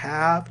we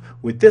have,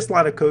 with this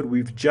line of code,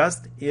 we've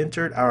just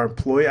entered our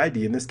employee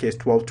ID, in this case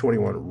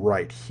 1221,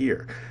 right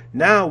here.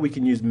 Now we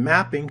can use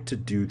mapping to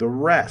do the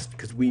rest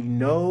because we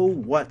know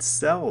what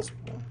cells,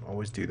 we'll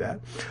always do that,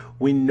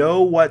 we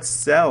know what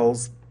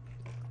cells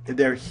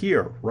they're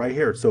here, right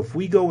here. So if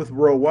we go with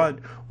row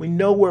 1, we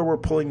know where we're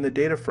pulling the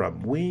data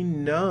from. We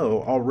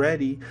know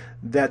already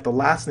that the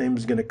last name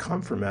is going to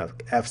come from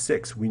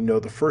F6. We know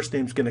the first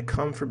name is going to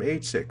come from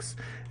H6,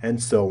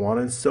 and so on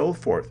and so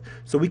forth.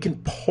 So we can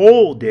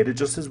pull data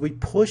just as we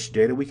push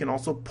data. We can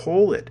also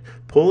pull it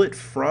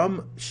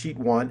from sheet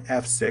 1,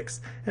 F6,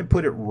 and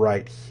put it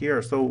right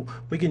here. So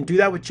we can do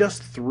that with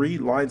just 3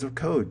 lines of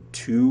code,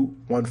 2,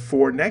 1,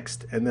 4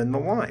 next, and then the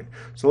line.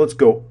 So let's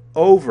go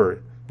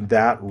over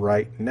that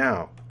right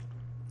now.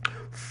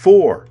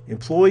 For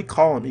employee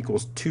column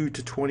equals 2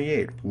 to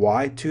 28.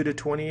 Why 2 to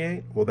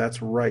 28? Well,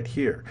 that's right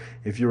here.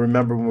 If you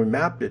remember when we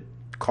mapped it,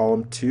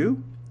 column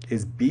 2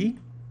 is B.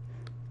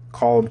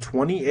 Column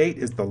 28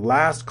 is the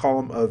last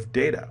column of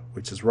data,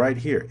 which is right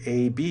here,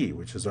 AB,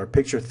 which is our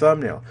picture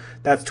thumbnail.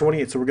 That's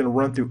 28. So we're going to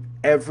run through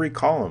every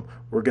column.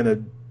 We're going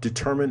to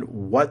determine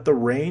what the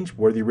range,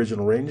 where the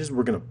original range is.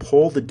 We're going to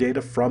pull the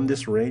data from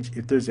this range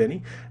if there's any,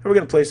 and we're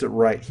going to place it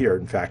right here.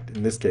 In fact,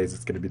 in this case,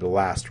 it's going to be the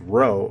last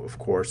row, of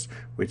course,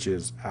 which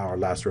is our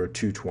last row,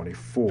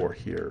 224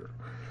 here.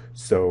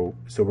 So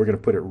we're going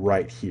to put it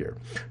right here.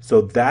 So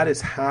that is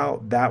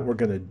how that we're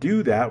going to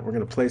do that. We're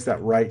going to place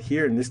that right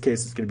here. In this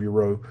case, it's going to be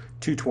row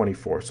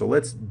 224. So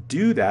let's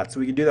do that.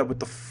 So we can do that with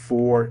the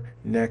for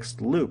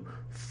next loop.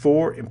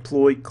 For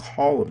employee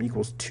column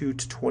equals 2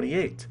 to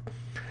 28.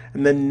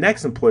 And then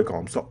next employee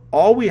column. So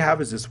all we have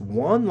is this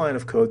one line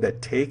of code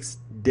that takes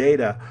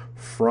data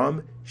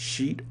from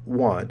sheet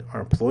 1,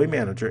 our employee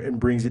manager, and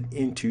brings it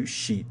into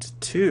sheet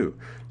 2.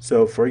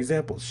 So for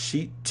example,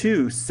 sheet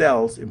 2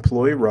 cells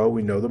employee row,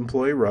 we know the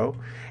employee row,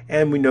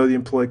 and we know the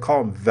employee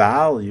column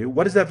value.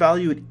 What is that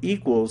value? It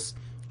equals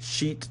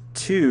sheet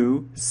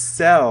 2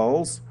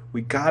 cells.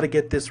 We got to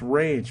get this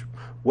range.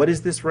 What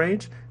is this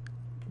range?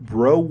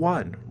 Row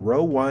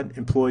 1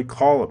 employee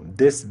column.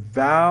 This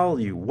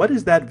value, what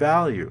is that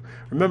value?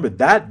 Remember,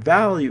 that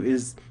value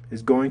is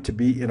going to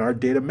be in our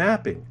data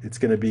mapping. It's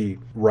going to be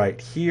right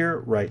here,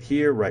 right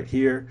here, right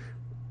here,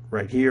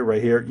 right here,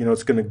 right here. You know,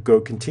 it's going to go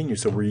continue.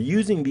 So we're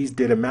using these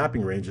data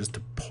mapping ranges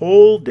to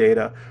pull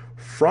data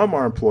from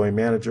our employee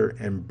manager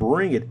and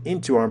bring it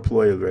into our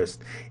employee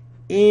list,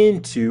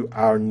 into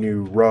our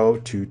new row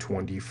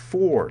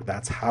 224.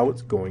 That's how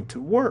it's going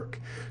to work.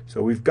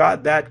 So we've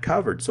got that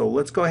covered. So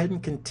let's go ahead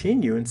and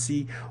continue and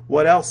see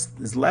what else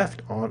is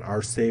left on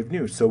our save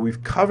new. So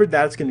we've covered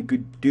that. It's going to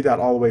do that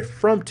all the way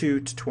from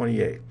 2 to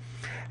 28.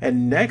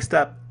 And next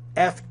up,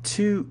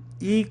 F2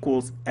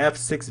 equals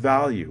F6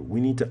 value. We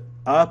need to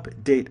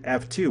update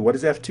F2. What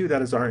is F2?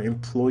 That is our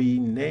employee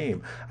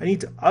name. I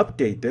need to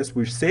update this.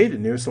 We've saved it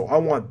new, so I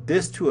want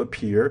this to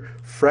appear,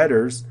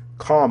 Fredders,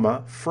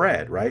 comma,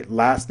 Fred, right?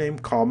 Last name,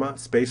 comma,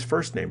 space,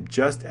 first name,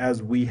 just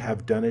as we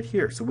have done it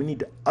here. So we need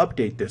to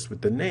update this with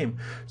the name.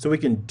 So we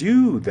can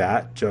do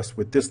that just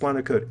with this line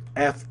of code.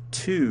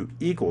 F2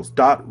 equals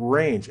dot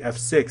range,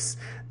 F6,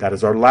 that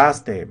is our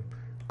last name,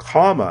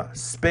 comma,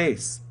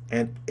 space,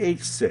 and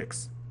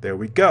H6. There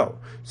we go.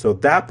 So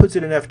that puts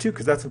it in F2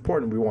 because that's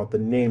important. We want the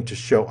name to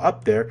show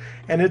up there,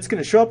 and it's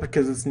going to show up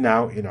because it's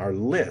now in our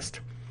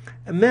list.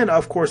 And then,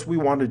 of course, we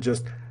want to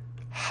just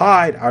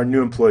hide our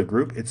new employee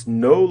group. It's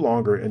no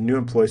longer a new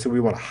employee, so we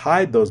want to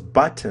hide those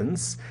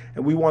buttons,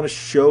 and we want to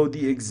show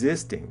the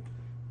existing.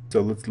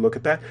 So let's look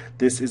at that.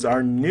 This is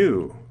our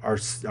new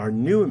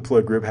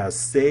employee group has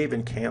save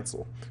and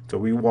cancel. So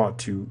we want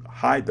to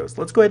hide those.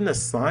 Let's go ahead and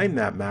assign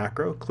that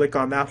macro. Click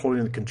on that,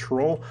 holding the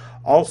control.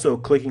 Also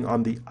clicking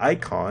on the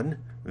icon,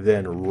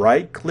 then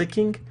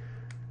right-clicking,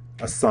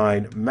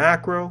 assign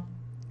macro,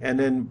 and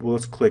then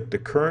let's click the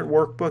current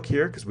workbook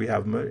here because we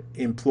have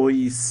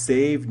employee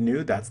save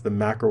new. That's the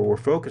macro we're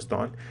focused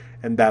on,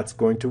 and that's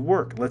going to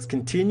work. Let's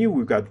continue.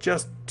 We've got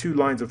just 2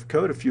 lines of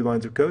code, a few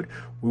lines of code.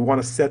 We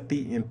want to set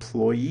the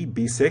employee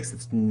B6.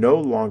 It's no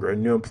longer a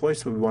new employee,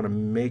 so we want to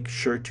make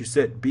sure to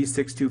set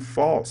B6 to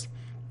false.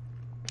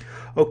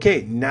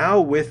 Okay, now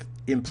with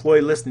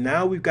employee list,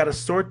 now we've got to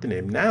sort the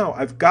name. Now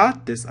I've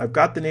got this, I've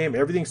got the name,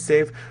 everything's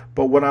saved,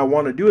 but what I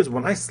want to do is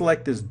when I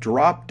select this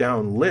drop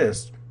down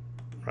list,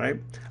 right,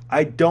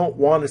 I don't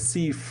want to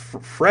see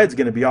Fred's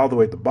going to be all the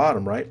way at the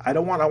bottom, right? I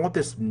want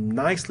this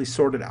nicely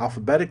sorted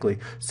alphabetically,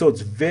 so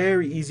it's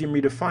very easy for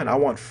me to find. I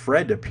want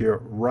Fred to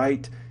appear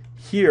right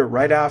here,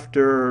 right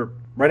after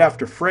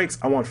Frakes.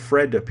 I want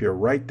Fred to appear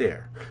right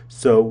there.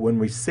 So when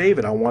we save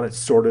it, I want it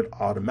sorted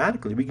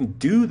automatically. We can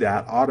do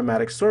that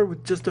automatic sort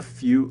with just a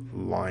few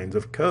lines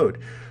of code.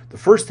 The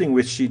first thing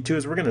with sheet 2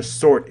 is we're going to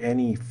sort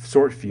any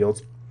sort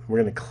fields.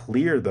 We're going to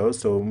clear those,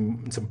 so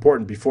it's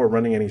important before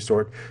running any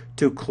sort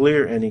to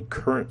clear any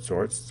current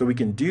sorts. So we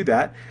can do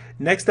that.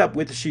 Next up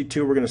with sheet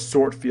 2, we're going to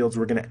sort fields.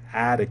 We're going to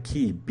add a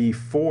key.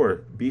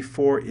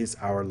 B4 is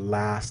our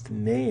last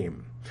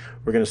name.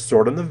 We're going to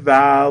sort on the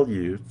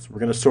values. We're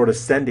going to sort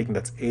ascending.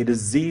 That's A to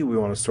Z. We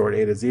want to sort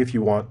A to Z. If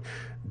you want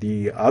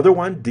the other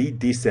one,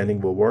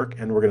 descending will work.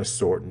 And we're going to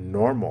sort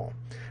normal.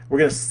 We're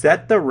going to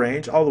set the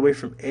range all the way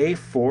from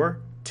A4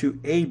 to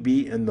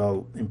AB in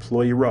the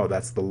employee row.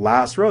 That's the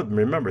last row.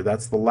 Remember,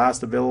 that's the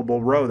last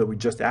available row that we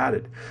just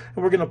added.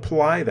 And we're going to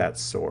apply that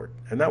sort.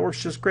 And that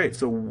works just great.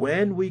 So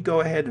when we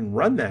go ahead and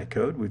run that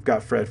code, we've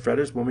got Fred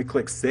Fretters. When we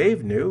click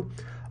Save New,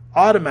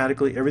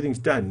 automatically everything's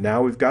done.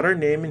 Now we've got our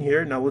name in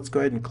here. Now let's go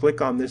ahead and click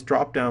on this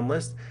drop-down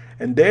list.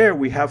 And there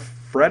we have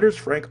Fretters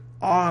Frank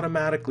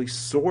automatically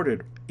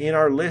sorted in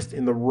our list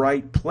in the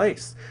right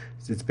place.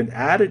 It's been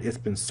added, it's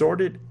been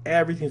sorted,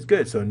 everything's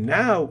good. So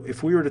now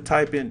if we were to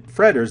type in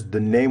Fretters, the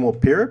name will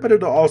appear, but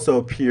it'll also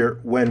appear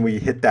when we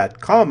hit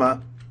that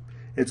comma,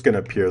 it's going to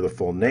appear the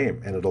full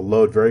name and it'll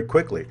load very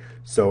quickly.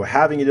 So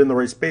having it in the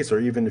right space, or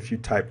even if you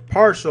type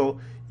partial,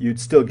 you'd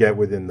still get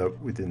within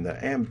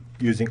the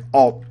using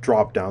Alt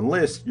drop down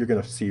list, you're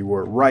going to see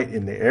we're right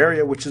in the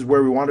area, which is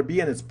where we want to be,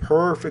 and it's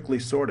perfectly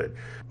sorted.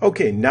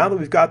 Okay, now that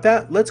we've got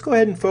that, let's go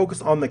ahead and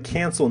focus on the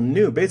cancel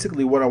new.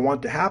 Basically what I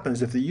want to happen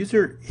is if the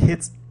user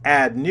hits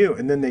add new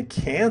and then they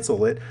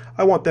cancel it,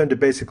 I want them to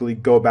basically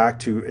go back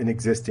to an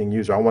existing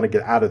user. I want to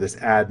get out of this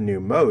add new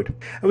mode.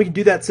 And we can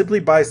do that simply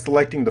by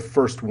selecting the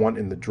first one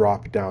in the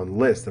drop down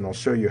list, and I'll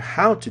show you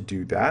how to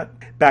do that.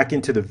 Back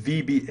into the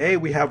VBA,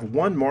 we have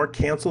one more,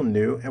 cancel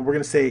new, and we're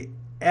going to say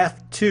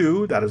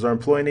F2, that is our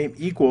employee name,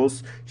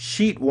 equals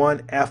sheet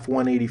 1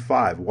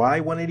 F185. Why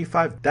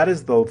 185? That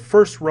is the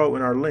first row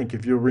in our link.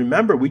 If you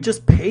remember, we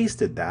just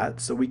pasted that,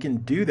 so we can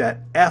do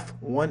that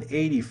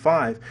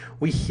F185.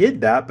 We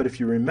hid that, but if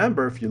you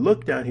remember, if you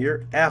look down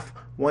here,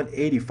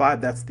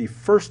 F185, that's the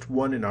first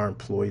one in our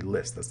employee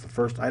list. That's the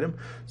first item.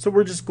 So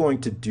we're just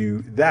going to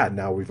do that.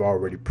 Now we've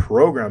already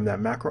programmed that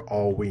macro.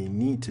 All we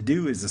need to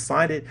do is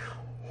assign it.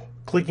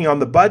 Clicking on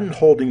the button,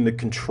 holding the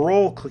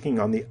control, clicking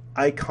on the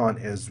icon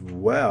as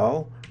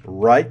well,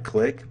 right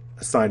click,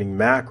 assigning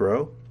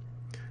macro,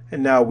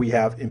 and now we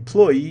have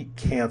employee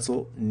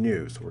cancel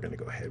new. So we're going to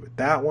go ahead with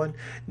that one.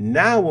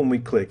 Now when we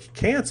click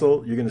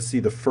cancel, you're going to see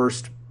the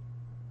first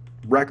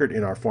record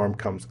in our form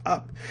comes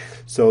up.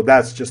 So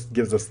that's just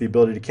gives us the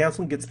ability to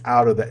cancel and gets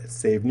out of that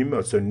save new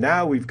mode. So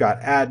now we've got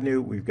add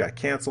new, we've got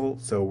cancel,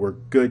 so we're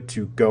good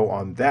to go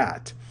on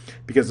that.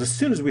 Because as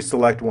soon as we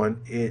select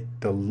one,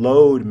 the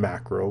load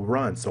macro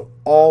runs. So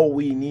all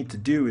we need to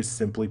do is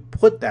simply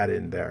put that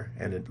in there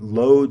and it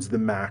loads the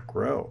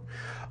macro.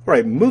 All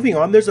right, moving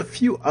on, there's a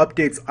few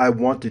updates I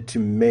wanted to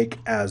make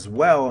as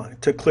well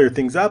to clear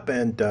things up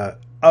and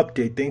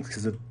update things,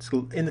 because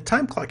in the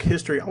time clock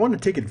history, I want to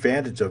take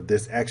advantage of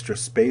this extra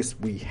space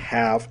we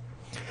have,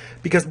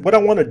 because what I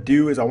want to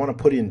do is I want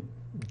to put in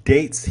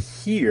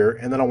dates here,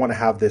 and then I want to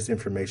have this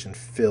information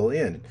fill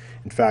in.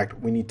 In fact,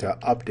 we need to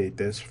update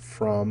this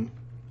from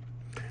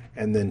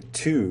and then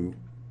to.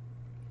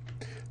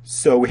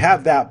 So we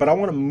have that, but I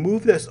want to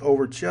move this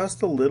over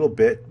just a little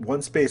bit,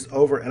 one space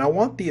over, and I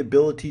want the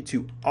ability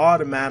to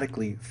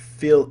automatically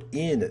fill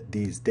in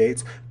these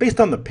dates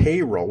based on the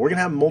payroll. We're going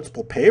to have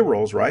multiple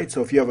payrolls, right?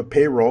 So if you have a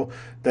payroll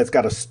that's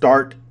got a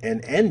start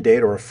and end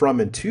date, or a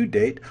from and to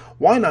date,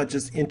 why not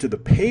just enter the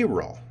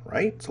payroll,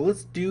 right? So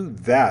let's do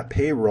that,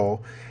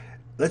 payroll.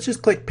 Let's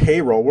just click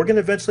payroll. We're going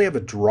to eventually have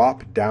a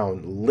drop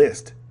down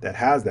list that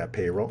has that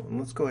payroll, and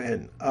let's go ahead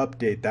and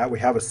update that. We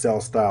have a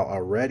cell style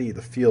already,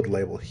 the field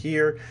label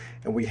here,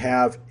 and we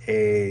have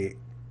a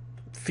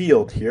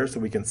field here,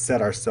 so we can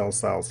set our cell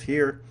styles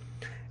here,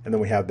 and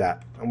then we have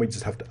that, and we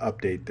just have to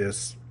update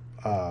this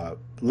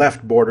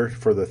left border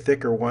for the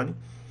thicker one.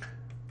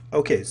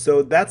 Okay,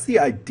 so that's the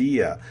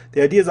idea.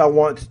 The idea is I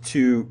want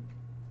to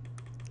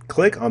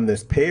click on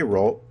this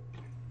payroll.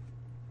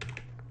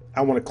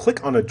 I want to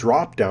click on a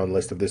drop-down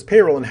list of this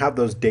payroll and have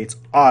those dates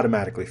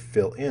automatically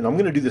fill in. I'm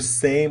going to do the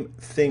same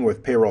thing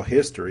with payroll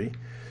history,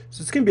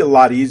 so it's going to be a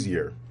lot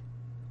easier.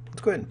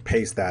 Let's go ahead and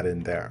paste that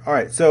in there. All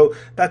right, so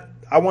that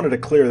I wanted to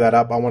clear that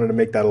up. I wanted to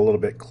make that a little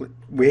bit clear.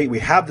 We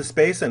have the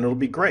space and it'll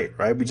be great,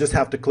 right? We just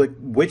have to click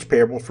which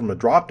payroll from a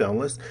drop-down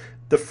list.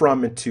 The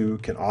from and to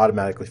can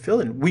automatically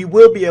fill in. We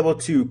will be able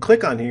to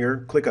click on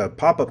here, click a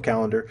pop-up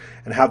calendar,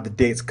 and have the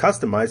dates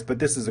customized, but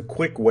this is a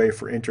quick way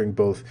for entering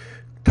both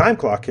time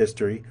clock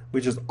history,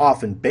 which is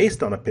often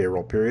based on a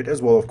payroll period,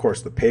 as well, of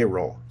course, the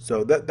payroll.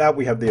 So that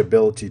we have the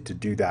ability to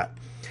do that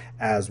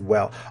as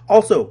well.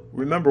 Also,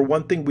 remember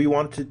one thing we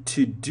wanted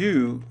to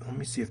do, let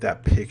me see if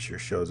that picture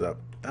shows up.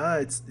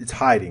 It's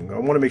hiding. I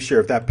want to make sure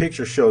if that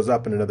picture shows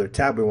up in another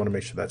tab, we want to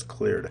make sure that's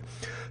cleared.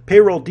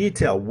 Payroll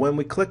detail, when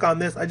we click on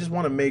this, I just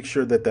want to make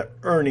sure that the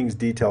earnings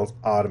detail is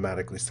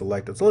automatically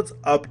selected. So let's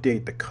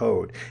update the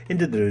code.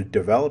 Into the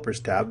developers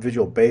tab,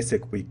 Visual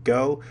Basic we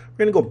go.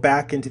 We're going to go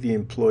back into the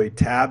employee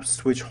tab,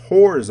 switch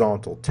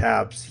horizontal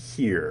tabs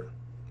here.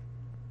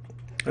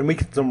 And we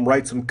can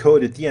write some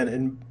code at the end.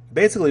 And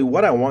basically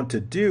what I want to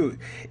do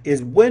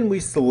is when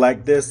we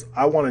select this,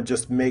 I want to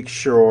just make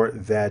sure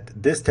that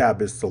this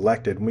tab is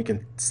selected, and we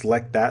can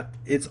select that.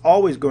 It's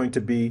always going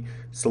to be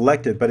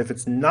selected, but if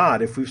it's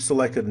not, if we've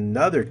selected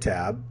another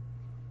tab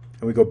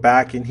and we go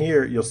back in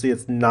here, you'll see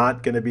it's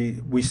not going to be,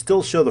 we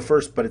still show the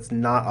first, but it's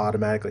not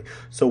automatically.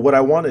 So what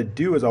I want to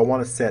do is I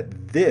want to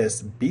set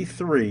this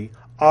B3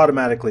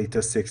 automatically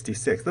to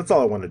 66. That's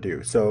all I want to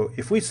do. So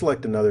if we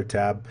select another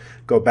tab,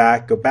 go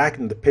back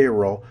into the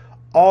payroll,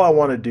 all I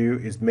want to do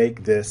is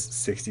make this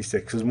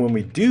 66, because when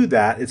we do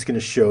that, it's going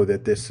to show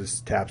that this is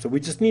tabbed. So we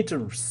just need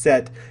to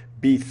set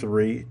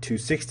B3 to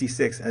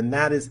 66, and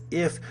that is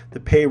if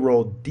the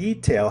payroll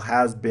detail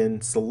has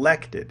been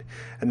selected.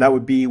 And that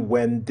would be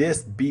when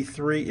this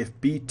B3, if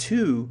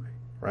B2,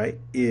 right,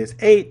 is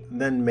 8,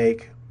 then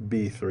make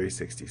B3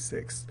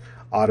 66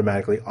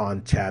 automatically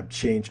on tab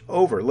change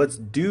over. Let's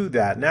do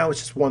that. Now it's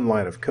just one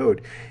line of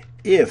code.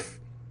 If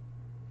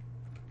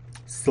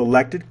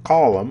selected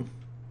column,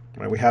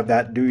 right, we have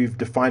that, we've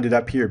defined it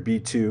up here,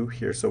 B2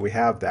 here, so we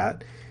have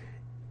that,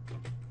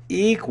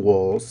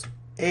 equals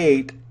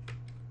 8,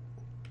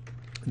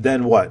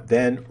 then what?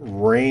 Then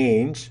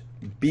range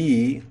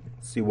B,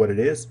 see what it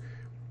is,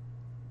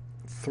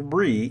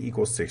 3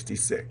 equals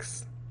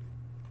 66.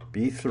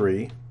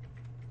 B3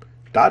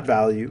 dot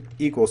value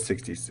equals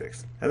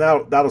 66, and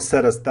that'll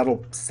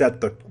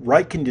set the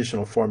right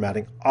conditional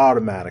formatting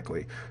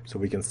automatically, so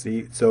we can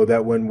see, so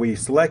that when we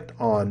select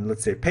on,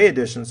 let's say, pay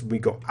additions, we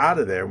go out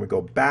of there and we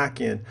go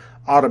back in,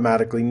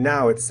 automatically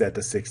now it's set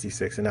to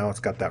 66, and now it's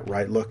got that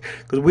right look,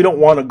 because we don't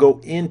want to go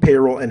in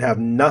payroll and have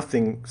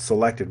nothing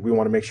selected. We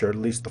want to make sure at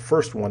least the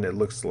first one, it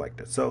looks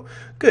selected. So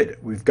good,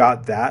 we've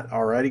got that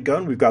already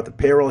going. We've got the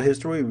payroll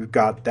history, we've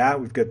got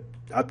that, we've got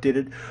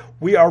updated.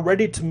 We are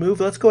ready to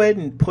move. Let's go ahead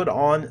and put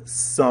on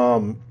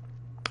some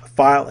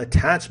file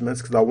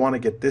attachments, because I want to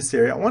get this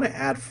area. I want to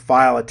add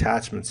file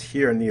attachments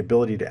here and the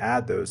ability to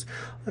add those.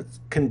 Let's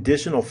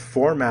conditional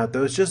format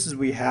those just as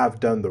we have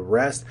done the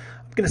rest.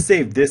 I'm going to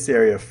save this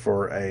area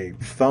for a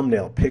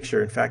thumbnail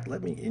picture. In fact,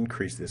 let me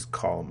increase this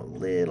column a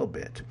little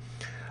bit.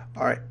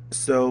 All right,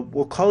 so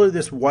we'll color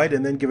this white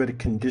and then give it a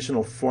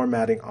conditional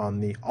formatting on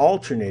the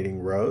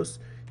alternating rows,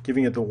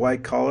 giving it the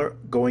white color,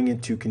 going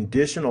into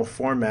conditional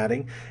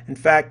formatting. In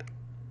fact,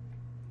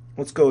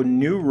 let's go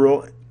new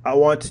rule. I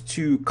want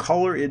to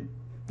color it,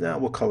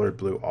 we'll color it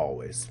blue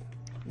always.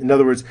 In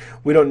other words,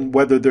 we don't,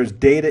 whether there's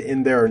data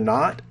in there or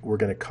not, we're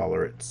going to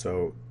color it,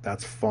 so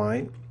that's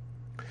fine.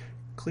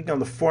 Click on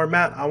the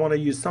format. I want to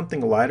use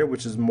something lighter,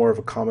 which is more of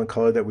a common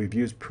color that we've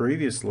used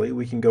previously.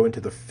 We can go into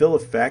the fill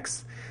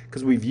effects,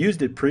 because we've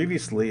used it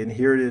previously, and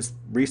here it is,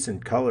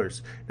 recent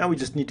colors. Now we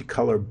just need to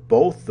color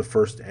both the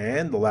first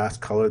and the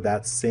last color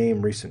that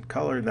same recent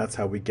color, and that's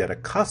how we get a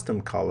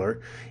custom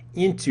color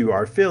into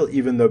our fill,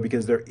 even though,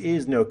 because there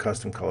is no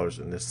custom colors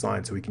in this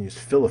sign, so we can use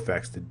fill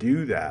effects to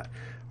do that.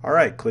 All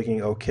right,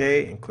 clicking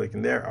OK and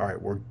clicking there. All right,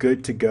 we're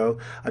good to go.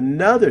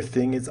 Another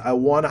thing is I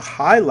want to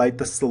highlight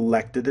the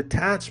selected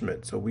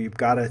attachment. So we've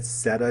got to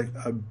set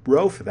a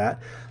row for that.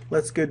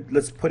 Let's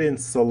put in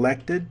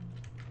selected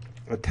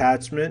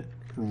attachment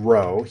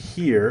row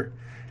here,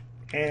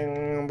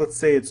 and let's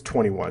say it's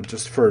 21,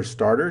 just for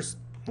starters.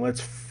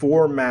 Let's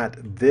format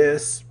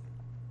this,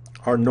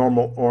 our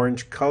normal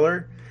orange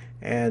color,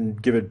 and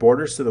give it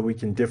borders so that we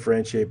can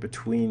differentiate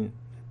between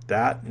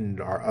that and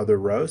our other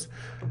rows.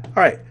 All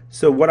right,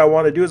 so what I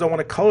want to do is I want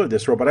to color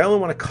this row, but I only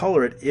want to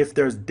color it if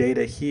there's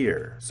data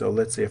here. So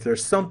let's say if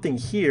there's something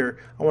here,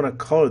 I want to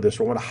color this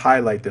row. I want to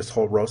highlight this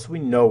whole row so we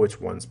know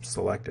which one's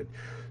selected.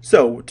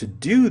 So to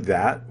do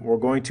that, we're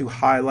going to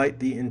highlight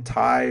the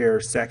entire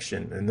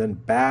section and then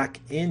back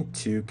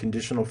into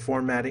conditional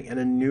formatting and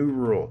a new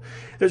rule.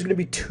 There's going to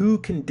be two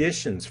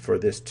conditions for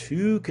this,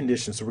 two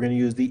conditions. So we're going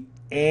to use the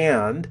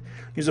and,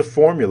 use a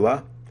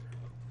formula,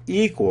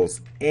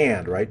 equals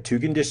and, right? Two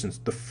conditions.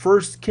 The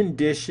first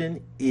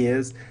condition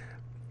is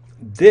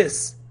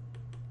this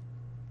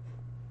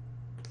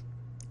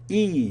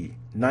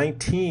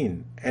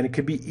E19, and it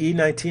could be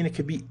E19, it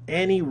could be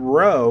any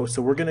row,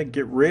 so we're going to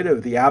get rid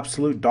of the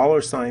absolute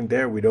 $sign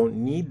there. We don't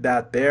need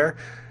that there.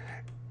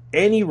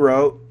 Any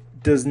row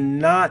does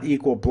not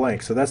equal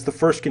blank, so that's the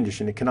first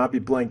condition. It cannot be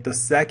blank. The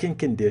second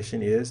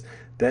condition is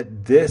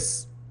that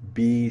this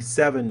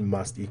B7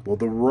 must equal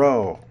the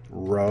row,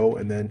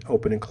 and then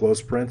open and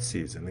close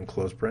parentheses, and then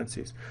close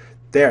parentheses.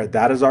 There,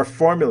 that is our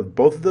formula.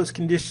 Both of those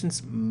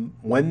conditions,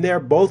 when they're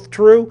both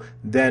true,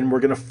 then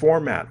we're going to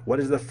format. What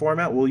is the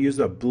format? We'll use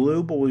a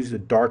blue, but we'll use a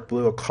dark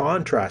blue, a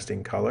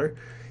contrasting color.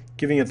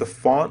 Giving it the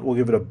font, we'll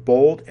give it a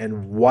bold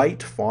and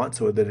white font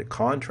so that it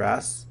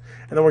contrasts.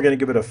 And then we're going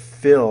to give it a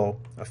fill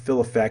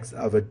effects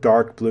of a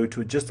dark blue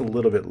to just a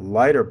little bit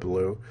lighter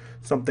blue,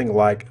 something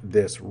like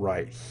this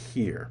right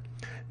here.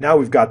 Now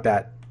we've got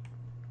that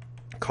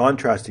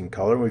contrasting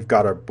color. We've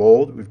got our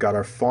bold, we've got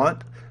our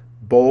font,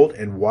 bold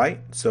and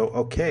white. So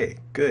okay,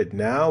 good.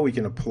 Now we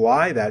can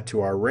apply that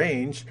to our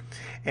range,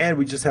 and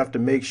we just have to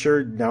make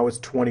sure now it's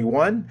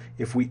 21.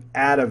 If we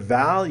add a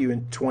value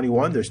in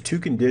 21, there's two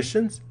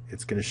conditions.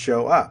 It's going to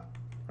show up.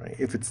 Right?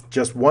 If it's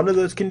just one of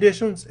those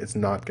conditions, it's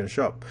not going to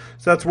show up.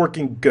 So that's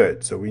working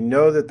good. So we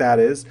know that that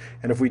is,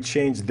 and if we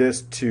change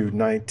this to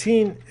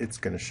 19, it's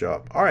going to show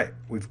up. All right,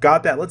 we've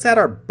got that. Let's add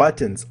our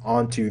buttons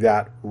onto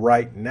that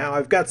right now.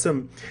 I've got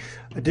some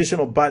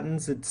additional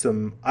buttons and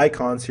some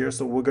icons here,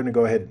 so we're going to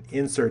go ahead and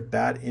insert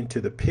that into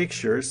the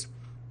pictures.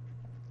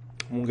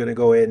 I'm going to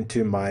go ahead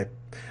into my,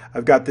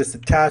 I've got this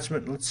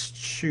attachment. Let's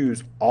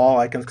choose all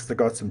icons because I've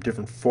got some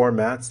different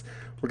formats.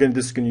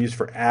 This is going to use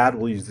for add.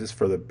 We'll use this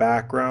for the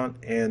background,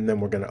 and then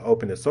we're going to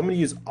open it. So I'm going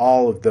to use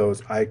all of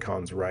those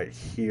icons right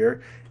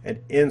here and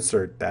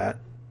insert that.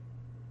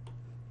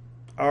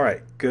 All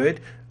right,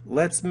 good.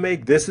 Let's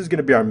make, this is going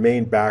to be our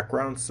main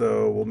background,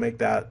 so we'll make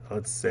that,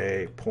 let's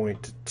say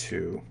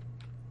 0.2,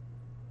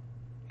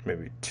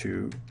 maybe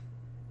 2.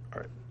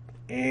 All right,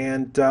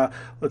 and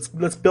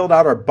let's build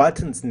out our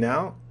buttons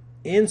now.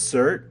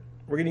 Insert.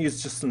 We're going to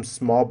use just some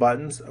small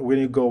buttons. We're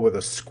going to go with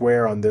a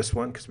square on this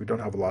one because we don't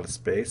have a lot of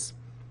space.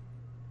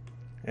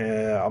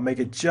 I'll make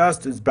it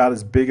just about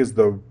as big as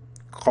the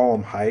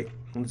column height.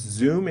 Let's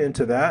zoom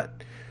into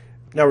that.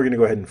 Now we're going to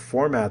go ahead and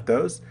format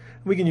those.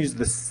 We can use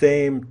the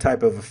same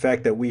type of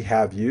effect that we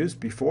have used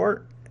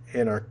before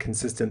in our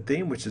consistent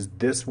theme, which is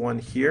this one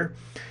here.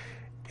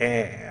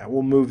 And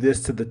we'll move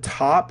this to the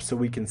top so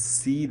we can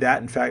see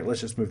that. In fact,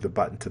 let's just move the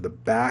button to the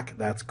back.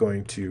 That's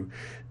going to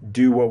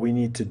do what we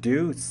need to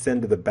do,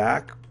 send to the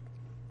back.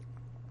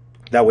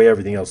 That way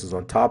everything else is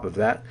on top of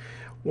that.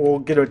 We'll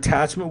get an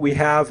attachment. We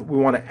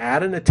want to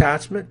add an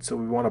attachment, so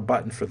we want a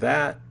button for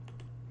that.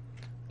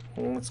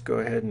 Well, let's go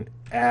ahead and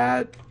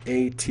add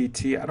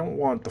ATT. I don't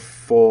want the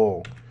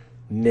full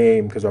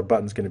name because our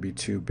button's going to be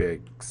too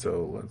big.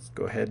 So let's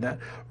go ahead and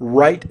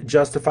right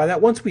justify that.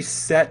 Once we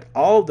set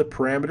all of the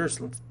parameters,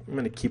 I'm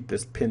going to keep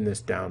this, pin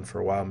this down for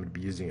a while. I'm going to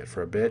be using it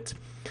for a bit.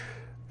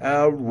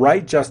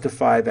 Right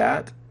justify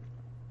that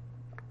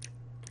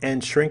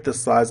and shrink the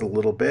size a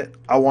little bit.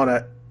 I want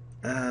to,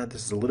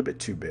 this is a little bit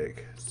too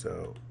big.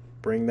 So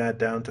bring that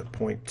down to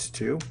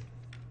 0.2.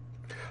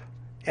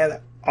 And I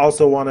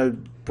also want to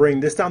bring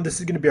this down. This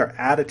is going to be our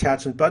add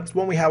attachment buttons.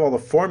 When we have all the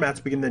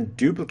formats, we can then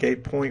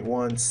duplicate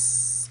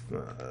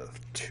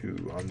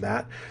 0.12 on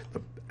that.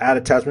 The add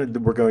attachment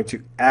that we're going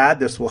to add,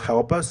 this will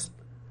help us.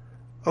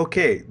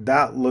 Okay,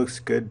 that looks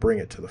good. Bring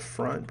it to the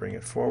front, bring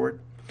it forward.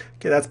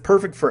 Okay, that's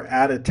perfect for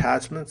add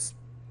attachments.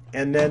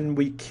 And then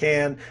we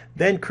can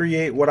then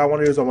create, what I want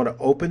to do is I want to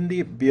open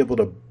be able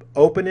to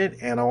open it,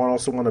 and I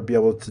also want to be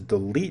able to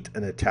delete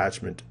an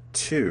attachment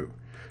too.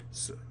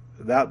 So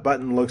that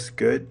button looks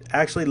good.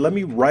 Actually, let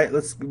me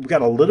we've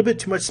got a little bit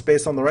too much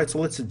space on the right, so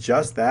let's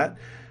adjust that.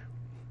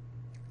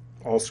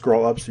 I'll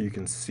scroll up so you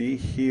can see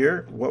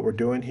here what we're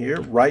doing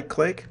here. Right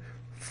click,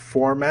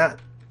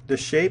 format the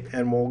shape,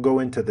 and we'll go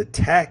into the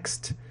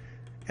text,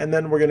 and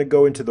then we're going to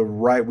go into the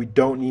right. We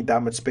don't need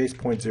that much space,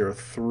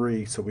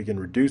 0.03, so we can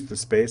reduce the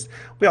space.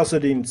 We also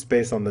need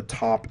space on the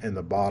top and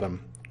the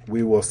bottom.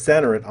 We will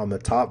center it on the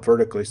top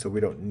vertically, so we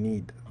don't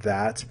need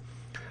that.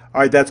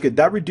 All right, that's good.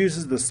 That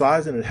reduces the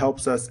size and it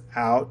helps us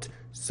out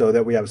so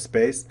that we have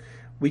space.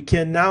 We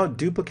can now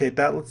duplicate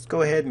that. Let's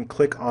go ahead and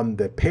click on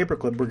the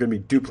paperclip. We're going to be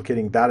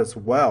duplicating that as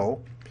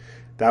well.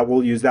 That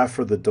we'll use that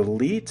for the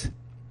delete.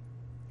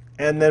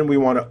 And then we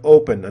want to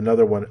open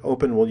another one.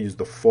 Open, we'll use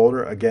the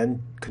folder.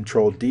 Again,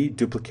 Control D,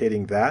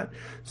 duplicating that.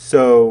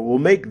 So we'll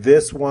make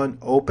this one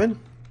open.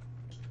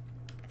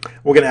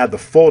 We're going to add the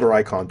folder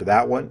icon to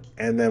that one,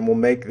 and then we'll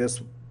make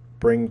this,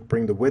 bring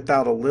the width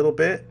out a little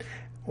bit.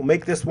 We'll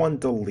make this one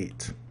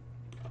delete.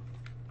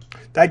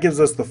 That gives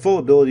us the full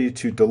ability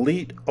to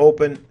delete,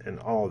 open, and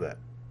all of that.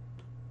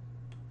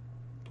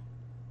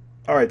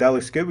 All right, that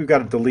looks good. We've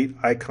got a delete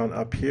icon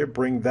up here.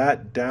 Bring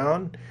that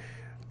down,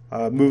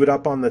 move it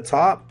up on the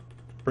top,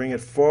 bring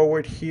it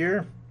forward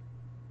here,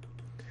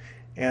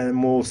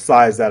 and we'll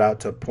size that out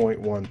to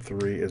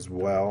 0.13 as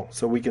well.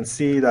 So we can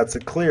see that's a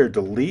clear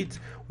delete.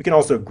 We can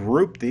also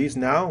group these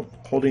now,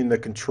 holding the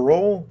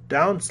control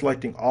down,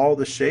 selecting all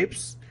the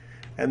shapes,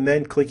 and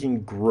then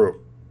clicking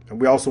group.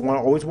 And we also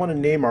always want to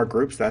name our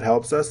groups. That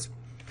helps us.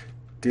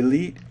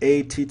 Delete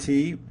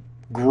ATT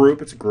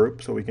group. It's a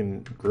group, so we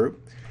can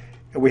group.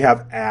 And we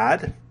have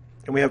add,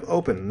 and we have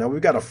open. Now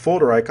we've got a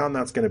folder icon.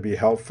 That's going to be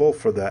helpful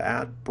for the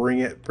add.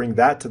 Bring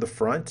that to the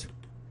front.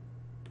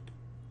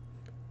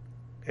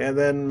 And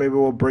then maybe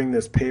we'll bring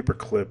this paper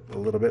clip a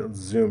little bit and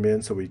zoom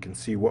in so we can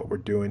see what we're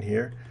doing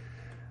here.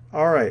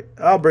 All right,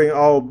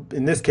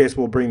 in this case,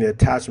 we'll bring the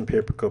attachment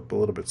paper clip a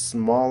little bit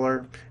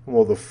smaller.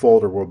 And the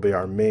folder will be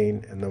our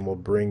main, and then we'll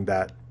bring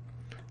that,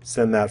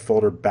 send that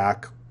folder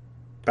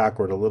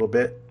backward a little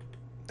bit.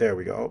 There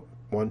we go.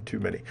 One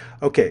too many.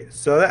 Okay,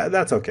 so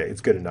that's okay.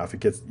 It's good enough. It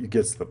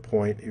gets the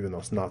point, even though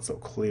it's not so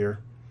clear.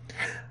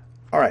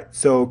 All right,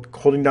 so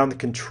holding down the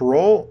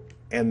control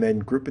and then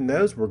grouping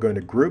those, we're going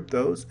to group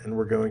those, and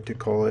we're going to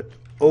call it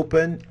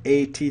Open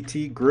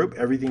ATT Group.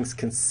 Everything's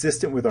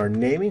consistent with our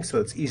naming, so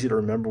it's easy to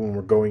remember when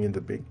we're going into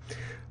big.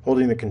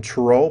 Holding the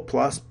control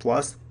plus,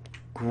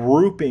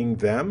 grouping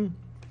them,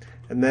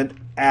 and then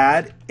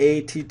add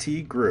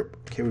ATT group.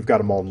 Okay, we've got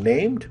them all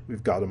named.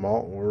 We've got them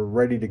all. We're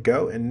ready to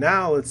go. And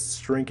now let's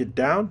shrink it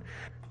down.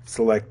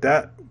 Select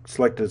that.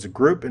 Select it as a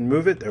group and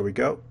move it. There we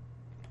go.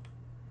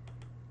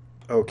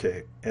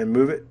 Okay, and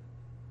move it.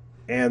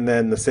 And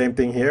then the same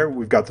thing here.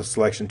 We've got the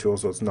selection tool,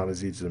 so it's not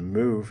as easy to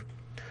move.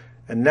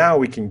 And now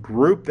we can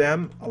group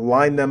them,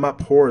 align them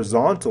up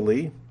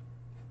horizontally.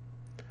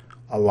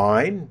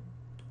 Align,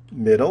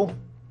 middle.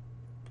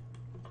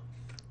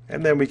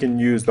 And then we can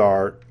use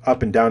our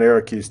up and down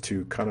arrow keys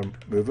to kind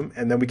of move them.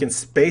 And then we can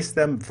space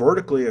them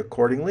vertically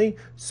accordingly.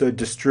 So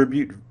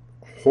distribute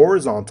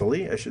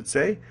horizontally, I should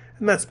say.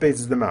 And that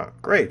spaces them out.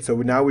 Great. So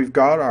now we've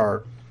got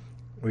our,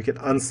 we can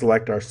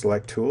unselect our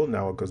select tool.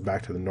 Now it goes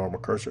back to the normal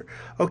cursor.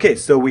 Okay,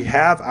 so we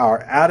have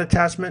our add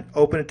attachment,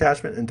 open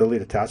attachment, and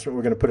delete attachment.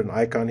 We're going to put an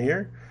icon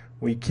here.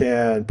 We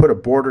can put a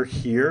border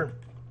here.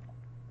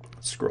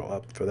 Scroll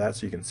up for that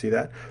so you can see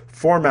that.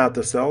 Format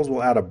the cells.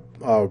 We'll add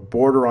a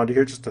border onto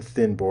here, just a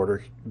thin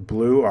border.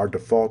 Blue, our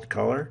default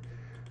color.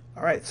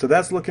 All right, so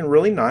that's looking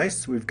really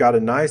nice. We've got a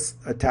nice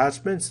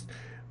attachments.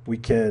 We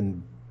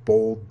can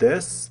bold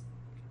this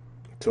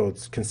so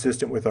it's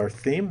consistent with our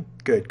theme.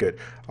 Good, good.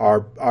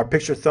 Our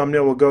picture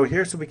thumbnail will go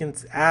here so we can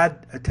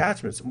add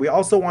attachments. We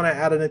also want to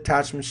add an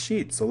attachment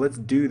sheet, so let's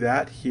do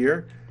that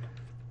here.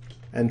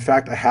 In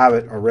fact, I have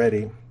it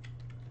already.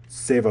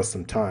 Save us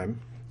some time,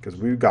 because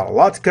we've got a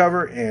lot to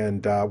cover,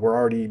 and we're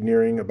already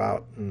nearing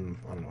about, I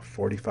don't know,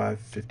 45,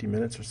 50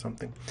 minutes or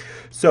something.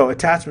 So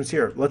attachments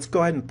here. Let's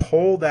go ahead and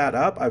pull that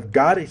up. I've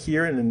got it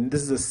here, and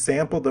this is a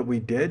sample that we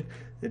did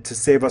to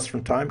save us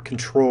from time.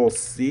 Control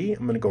C.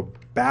 I'm going to go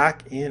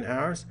back in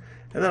ours,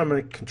 and then I'm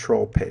going to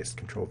Control Paste,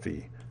 Control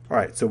V. All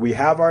right, so we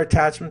have our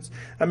attachments.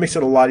 That makes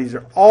it a lot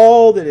easier.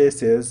 All that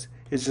this is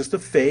just a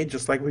fade,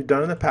 just like we've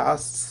done in the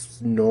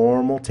past.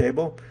 Normal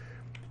table.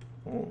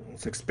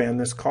 Let's expand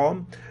this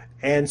column.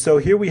 And so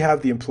here we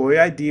have the employee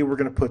ID. We're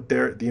going to put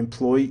there the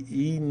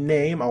employee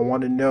name. I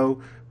want to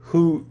know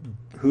who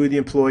the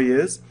employee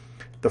is.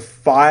 The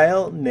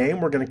file name,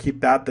 we're going to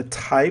keep that. The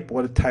type,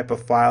 what a type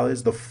of file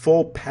is. The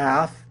full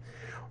path.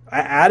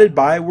 Added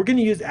by, we're going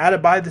to use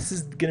added by. This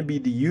is going to be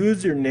the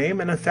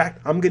username. And in fact,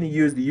 I'm going to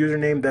use the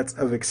username that's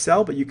of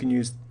Excel, but you can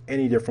use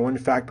any different one.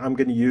 In fact, I'm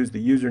going to use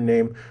the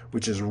username,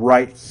 which is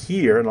right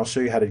here, and I'll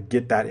show you how to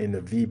get that in the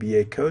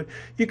VBA code.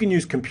 You can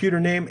use computer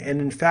name, and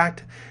in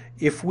fact,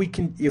 if we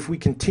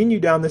continue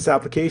down this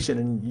application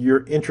and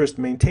your interest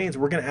maintains,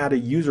 we're going to add a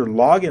user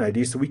login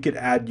ID. So we could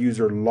add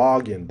user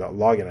login, the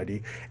login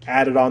ID,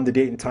 add it on the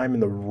date and time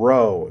in the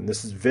row. And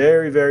this is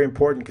very, very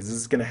important because this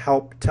is going to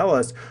help tell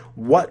us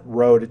what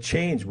row to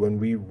change when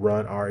we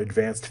run our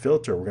advanced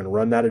filter. We're going to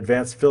run that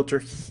advanced filter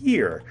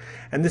here.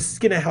 And this is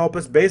going to help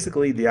us.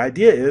 Basically, the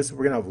idea is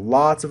we're going to have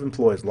lots of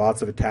employees,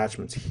 lots of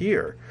attachments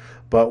here.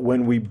 But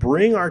when we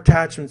bring our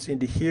attachments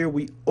into here,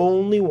 we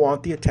only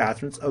want the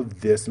attachments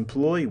of this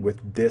employee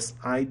with this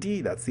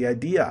ID. That's the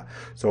idea.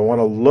 So I want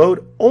to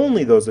load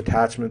only those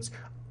attachments.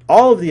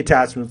 All of the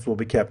attachments will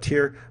be kept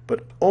here,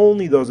 but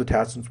only those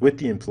attachments with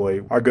the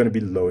employee are going to be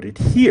loaded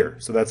here.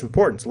 So that's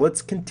important. So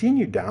let's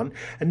continue down.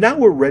 And now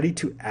we're ready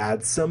to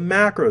add some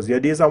macros. The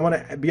idea is I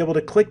want to be able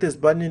to click this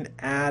button and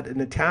add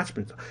an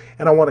attachment.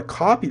 And I want to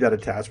copy that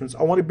attachment.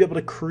 I want to be able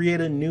to create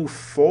a new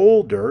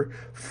folder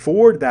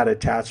for that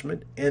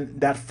attachment.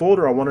 And that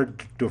folder, I want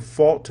to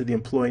default to the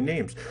employee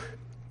names.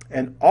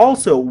 And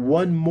also,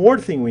 one more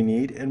thing we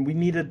need, and we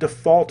need a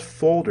default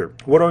folder.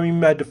 What do I mean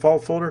by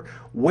default folder?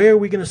 Where are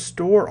we going to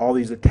store all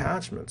these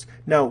attachments?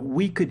 Now,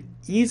 we could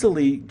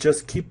easily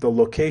just keep the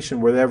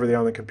location wherever they are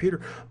on the computer,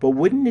 but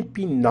wouldn't it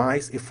be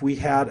nice if we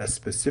had a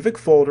specific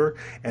folder,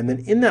 and then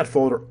in that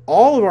folder,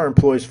 all of our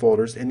employees'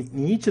 folders, and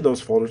in each of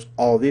those folders,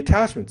 all the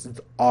attachments.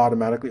 It's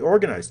automatically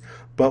organized.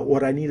 But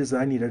what I need is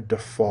I need a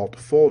default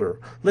folder.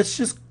 Let's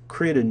just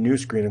create a new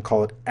screen and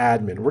call it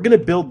admin. We're going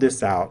to build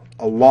this out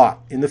a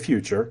lot in the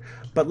future,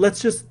 but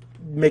let's just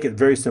make it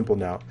very simple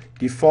now.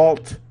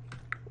 Default,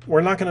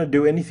 we're not going to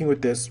do anything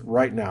with this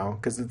right now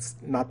because it's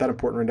not that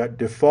important right now.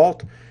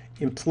 Default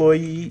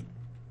employee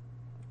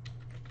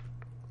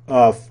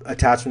of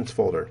attachments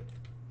folder.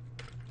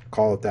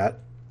 Call it that.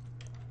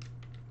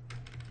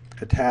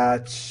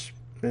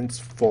 Attachments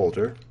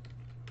folder.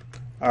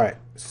 All right,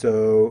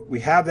 so we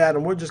have that,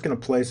 and we're just going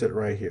to place it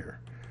right here.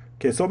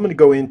 Okay, so I'm going to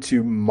go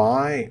into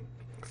my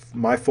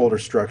folder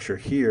structure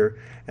here,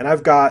 and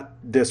I've got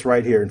this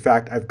right here. In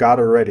fact, I've got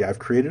it already. I've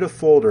created a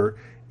folder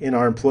in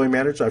our employee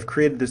manager. I've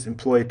created this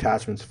employee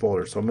attachments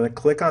folder. So I'm going to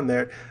click on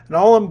there, and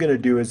all I'm going to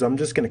do is I'm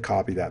just going to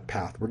copy that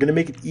path. We're going to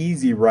make it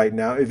easy right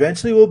now.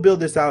 Eventually we'll build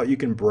this out. You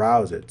can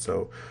browse it.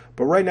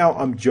 But right now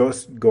I'm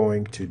just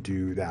going to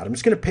do that. I'm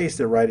just going to paste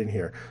it right in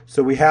here.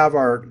 So we have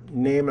our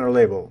name and our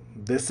label.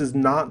 This is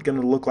not going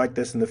to look like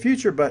this in the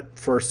future, but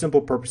for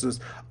simple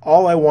purposes,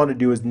 all I want to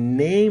do is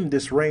name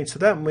this range, so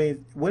that way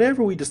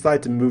whenever we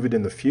decide to move it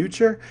in the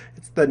future,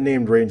 it's that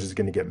named range is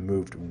going to get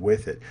moved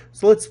with it.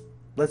 So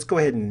let's go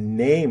ahead and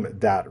name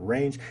that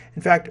range.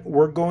 In fact,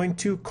 we're going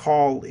to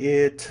call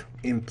it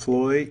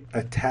employee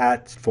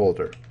attached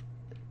folder.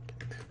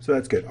 So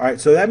that's good. All right,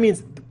 so that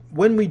means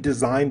when we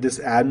design this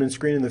admin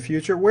screen in the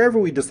future, wherever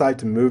we decide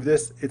to move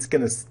this, it's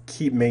going to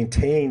keep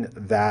maintain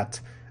that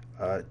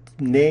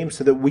name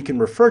so that we can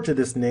refer to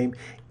this name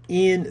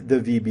in the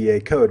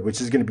VBA code,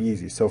 which is going to be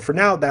easy. So for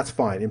now, that's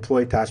fine.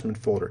 Employee attachment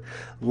folder.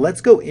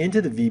 Let's go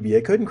into the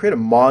VBA code and create a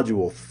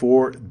module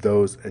for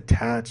those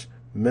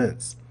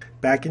attachments.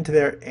 Back into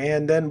there,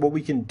 and then what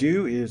we can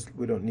do is,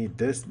 we don't need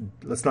this.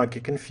 Let's not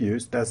get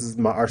confused. This is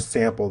our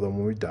sample, the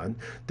one we've done.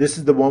 This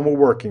is the one we're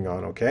working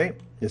on, okay?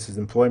 This is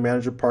Employee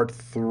Manager Part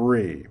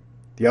 3.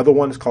 The other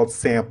one is called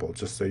Sample,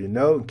 just so you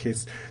know, in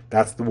case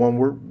that's the one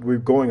we're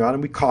going on,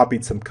 and we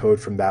copied some code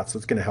from that, so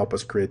it's going to help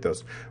us create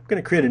those. We're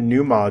going to create a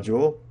new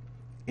module,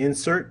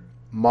 Insert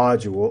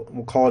Module, and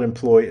we'll call it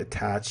Employee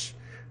Attach.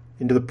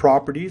 Into the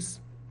Properties,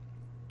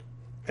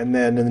 and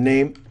then in the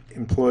name,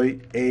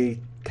 Employee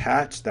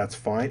Attach, that's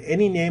fine.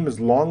 Any name as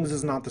long as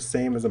it's not the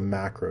same as a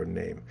macro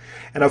name.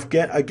 And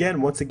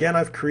once again,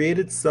 I've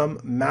created some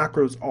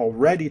macros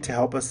already to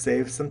help us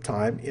save some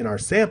time in our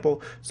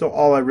sample. So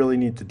all I really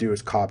need to do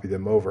is copy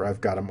them over.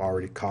 I've got them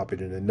already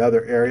copied in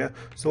another area.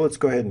 So let's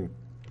go ahead and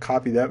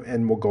copy them,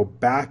 and we'll go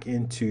back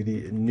into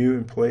the new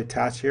employee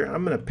attach here.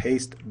 I'm going to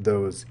paste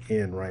those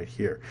in right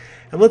here.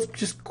 And let's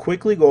just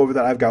quickly go over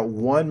that. I've got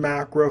one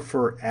macro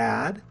for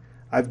add.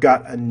 I've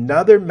got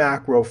another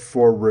macro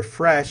for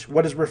refresh.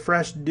 What does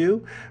refresh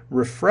do?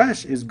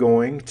 Refresh is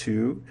going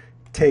to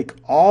take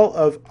all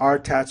of our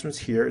attachments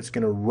here. It's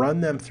going to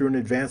run them through an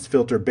advanced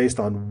filter based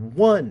on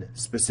one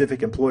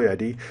specific employee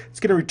ID. It's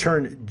going to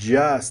return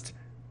just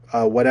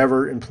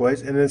whatever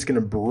employees, and then it's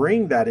going to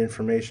bring that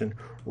information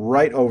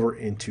right over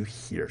into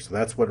here. So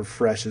that's what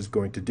refresh is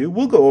going to do.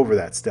 We'll go over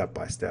that step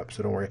by step,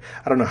 so don't worry.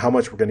 I don't know how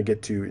much we're going to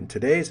get to in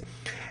today's.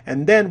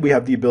 And then we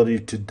have the ability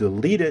to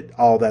delete it.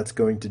 All that's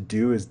going to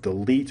do is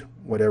delete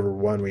whatever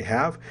one we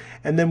have.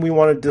 And then we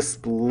want to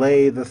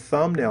display the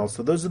thumbnail.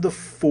 So those are the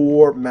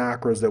 4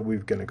 macros that we're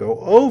going to go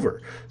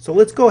over. So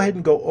let's go ahead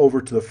and go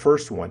over to the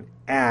first one,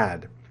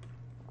 add.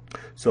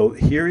 So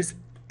here's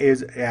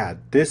add.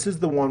 This is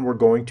the one we're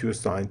going to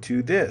assign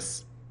to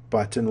this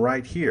button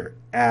right here,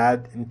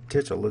 add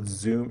title. Let's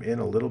zoom in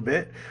a little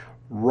bit.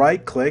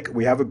 Right click,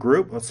 we have a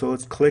group, so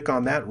let's click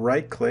on that,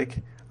 right click,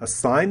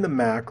 assign the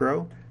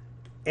macro,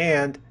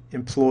 and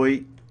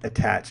employee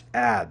attach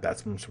add.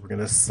 So we're going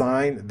to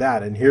assign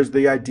that. And here's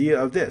the idea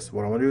of this.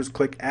 What I want to do is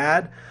click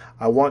add.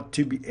 I want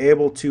to be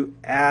able to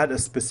add a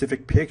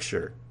specific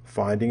picture.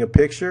 Finding a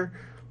picture,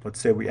 let's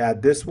say we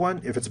add this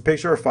one. If it's a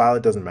picture or a file,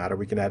 it doesn't matter.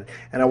 We can add it.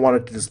 And I want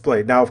it to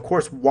display. Now, of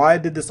course, why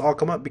did this all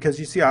come up? Because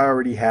you see I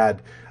already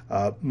had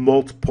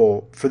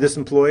multiple. For this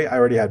employee, I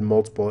already had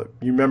multiple.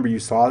 You remember you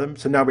saw them?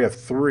 So now we have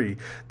 3.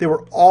 They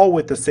were all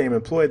with the same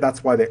employee.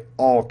 That's why they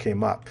all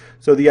came up.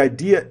 So the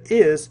idea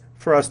is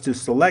for us to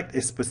select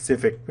a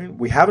specific,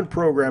 we haven't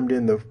programmed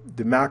in the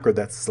macro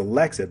that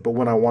selects it, but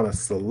when I want to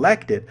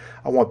select it,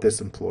 I want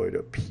this employee to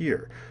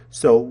appear.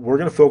 So we're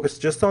going to focus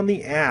just on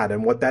the add,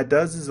 and what that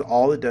does is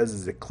all it does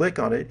is it click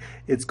on it.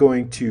 It's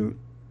going to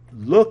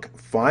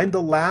find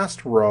the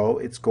last row.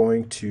 It's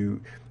going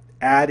to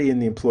add in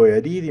the employee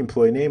ID, the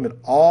employee name, and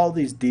all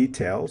these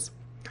details.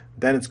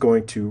 Then it's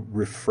going to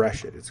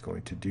refresh it. It's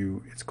going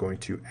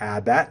to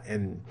add that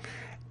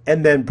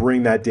and then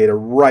bring that data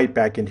right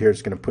back in here.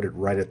 It's going to put it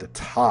right at the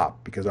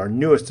top because our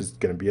newest is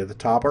going to be at the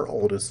top, our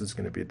oldest is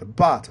going to be at the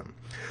bottom.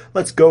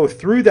 Let's go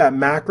through that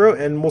macro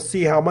and we'll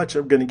see how much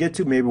I'm going to get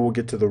to. Maybe we'll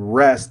get to the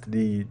rest,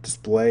 the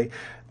display,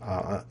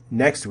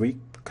 next week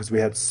because we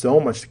had so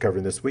much to cover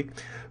in this week.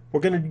 We're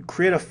going to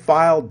create a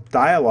file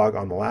dialog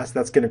on the last.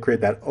 That's going to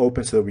create that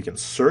open so that we can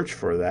search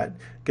for that.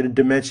 Going to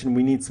dimension,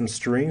 we need some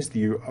strings,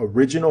 the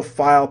original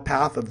file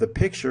path of the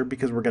picture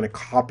because we're going to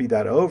copy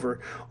that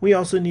over. We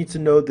also need to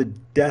know the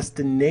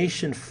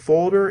destination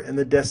folder and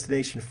the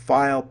destination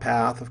file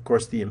path, of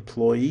course the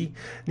employee.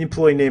 The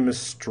employee name is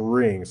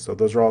strings, so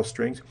those are all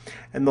strings.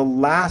 And the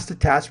last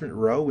attachment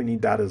row, we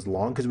need that as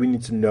long because we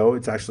need to know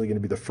it's actually going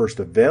to be the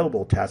first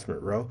available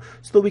attachment row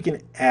so that we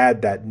can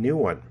add that new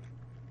one.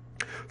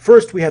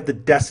 First, we have the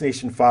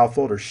destination file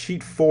folder.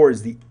 Sheet 4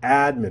 is the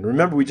admin.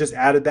 Remember, we just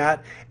added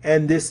that,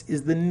 and this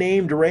is the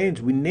named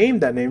range. We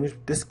named that name.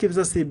 This gives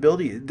us the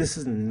ability. This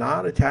is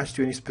not attached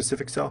to any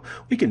specific cell.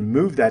 We can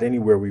move that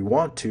anywhere we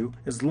want to,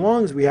 as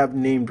long as we have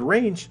named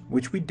range,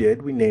 which we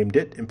did. We named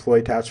it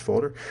employee attached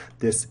folder.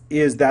 This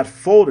is that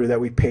folder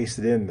that we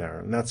pasted in there,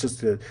 and that's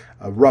just a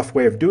rough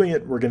way of doing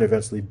it. We're going to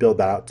eventually build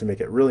that out to make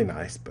it really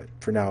nice, but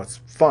for now it's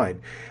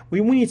fine.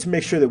 We need to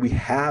make sure that we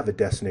have a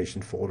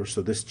destination folder,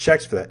 so this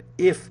checks for that.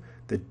 If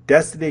the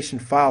destination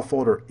file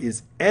folder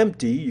is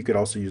empty, you could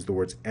also use the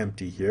words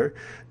empty here.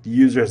 The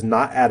user has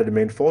not added a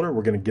main folder.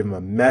 We're going to give them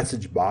a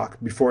message box.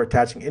 Before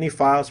attaching any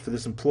files for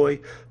this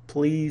employee,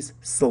 please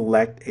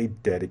select a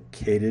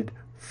dedicated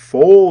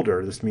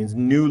folder. This means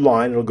new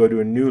line. It'll go to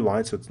a new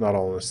line, so it's not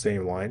all in the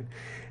same line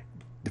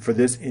for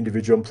this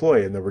individual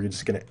employee, and then we're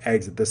just going to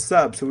exit the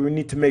sub. So we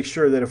need to make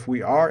sure that if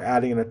we are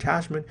adding an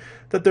attachment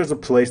that there's a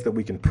place that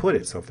we can put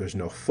it. So if there's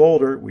no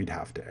folder, we'd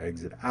have to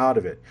exit out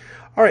of it.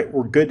 All right,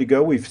 we're good to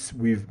go.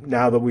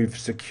 Now that we've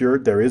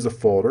secured there is a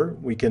folder,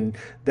 we can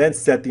then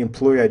set the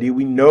employee ID.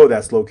 We know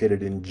that's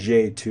located in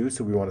J2,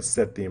 so we want to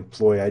set the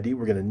employee ID.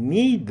 We're going to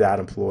need that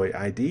employee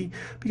ID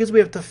because we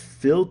have to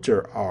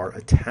filter our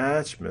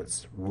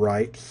attachments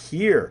right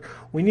here.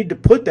 We need to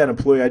put that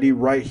employee ID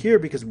right here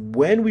because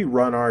when we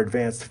run our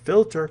advanced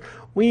filter,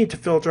 we need to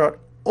filter out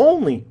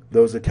only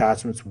those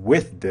attachments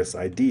with this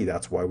ID.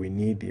 That's why we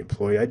need the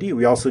employee ID.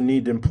 We also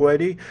need the employee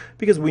ID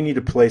because we need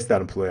to place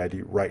that employee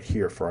ID right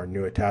here for our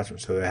new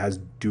attachment so that it has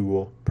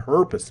dual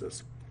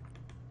purposes.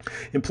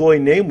 Employee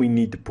name, we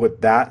need to put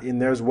that in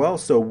there as well,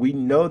 so we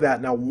know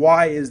that. Now,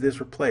 why is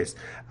this replaced?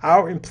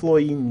 Our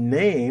employee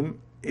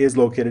name is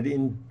located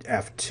in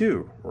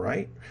F2,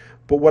 right?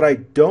 But what I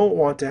don't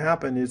want to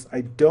happen is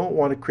I don't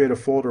want to create a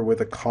folder with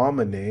a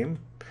comma name.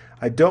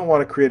 I don't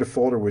want to create a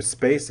folder with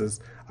spaces.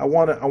 I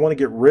want to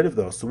get rid of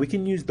those. So we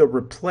can use the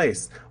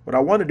replace. What I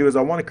want to do is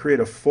I want to create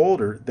a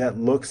folder that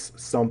looks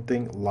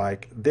something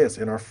like this.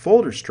 In our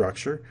folder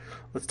structure,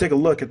 let's take a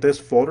look at this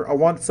folder. I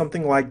want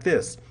something like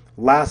this.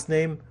 Last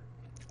name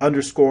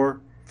underscore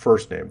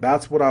first name.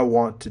 That's what I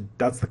want to,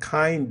 that's the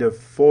kind of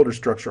folder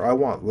structure I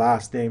want.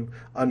 Last name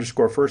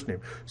underscore first name.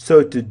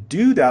 So to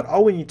do that,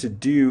 all we need to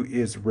do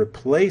is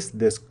replace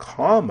this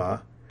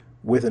comma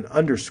with an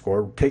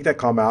underscore. Take that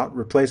comma out,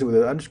 replace it with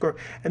an underscore,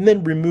 and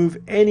then remove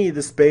any of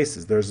the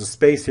spaces. There's a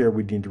space here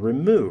we need to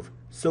remove.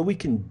 So we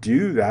can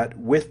do that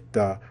with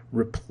the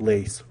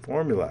replace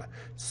formula.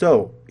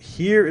 So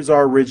here is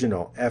our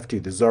original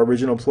F2. This is our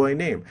original employee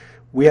name.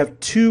 We have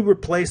two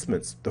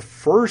replacements. The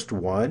first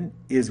one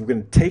is we're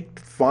going to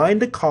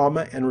find a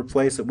comma and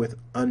replace it with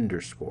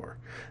underscore.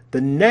 The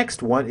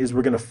next one is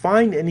we're going to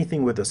find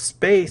anything with a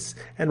space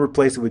and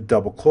replace it with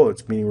double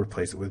quotes, meaning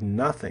replace it with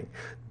nothing.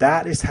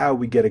 That is how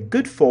we get a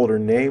good folder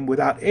name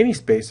without any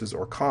spaces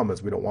or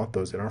commas. We don't want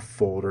those in our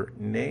folder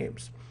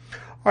names.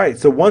 All right,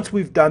 so once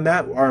we've done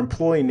that, our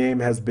employee name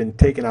has been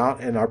taken out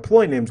and our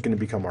employee name is going to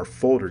become our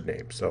folder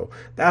name. So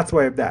that's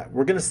why I have that.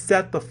 We're going to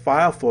set the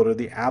file folder,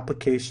 the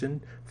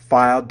application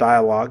file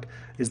dialog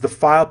is the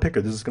file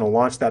picker. This is going to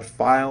launch that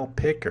file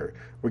picker.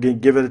 We're going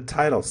to give it a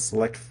title,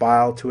 select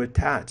file to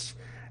attach.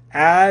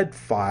 Add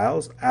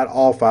files, add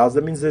all files.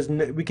 That means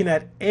we can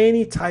add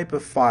any type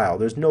of file.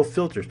 There's no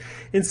filters.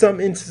 In some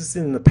instances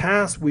in the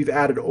past, we've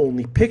added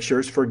only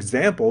pictures. For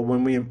example,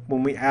 when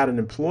we add an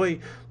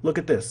employee, look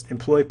at this,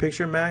 employee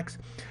picture max.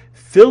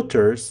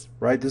 Filters,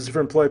 right? This is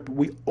for employee.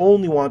 We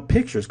only want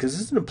pictures because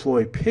this is an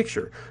employee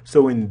picture.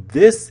 So in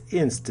this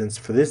instance,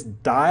 for this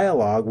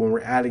dialog, when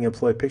we're adding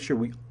employee picture,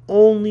 we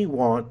only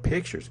want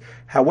pictures.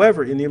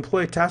 However, in the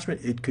employee attachment,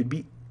 it could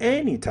be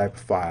any type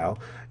of file.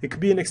 It could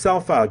be an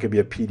Excel file, it could be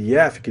a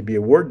PDF, it could be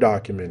a Word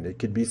document, it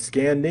could be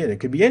scanned in, it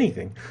could be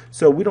anything.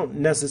 So we don't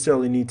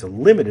necessarily need to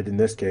limit it in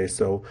this case.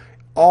 So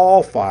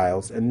all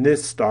files, and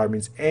this star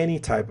means any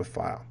type of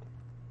file.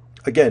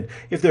 Again,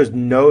 if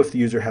the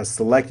user has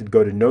selected,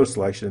 go to no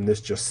selection, and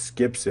this just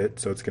skips it,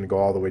 so it's going to go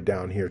all the way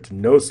down here to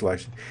no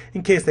selection.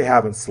 In case they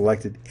haven't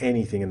selected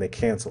anything and they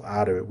cancel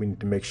out of it, we need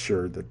to make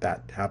sure that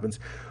that happens.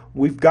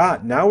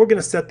 Now we're going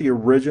to set the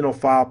original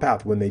file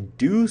path. When they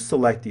do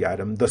select the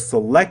item, the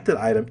selected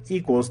item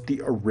equals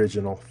the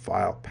original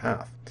file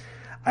path.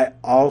 I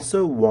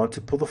also want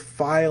to pull the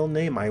file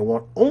name. I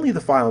want only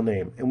the file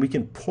name, and we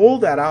can pull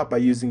that out by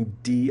using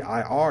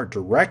dir,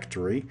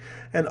 directory,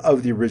 and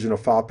of the original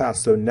file path.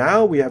 So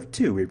now we have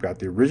two. We've got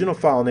the original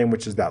file name,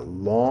 which is that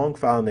long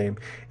file name,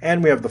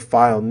 and we have the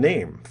file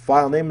name.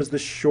 File name is the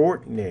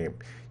short name.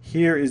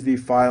 Here is the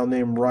file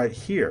name right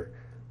here.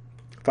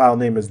 File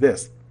name is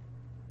this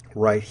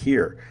right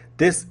here.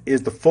 This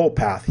is the full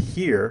path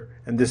here,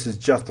 and this is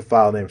just the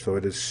file name, so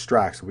it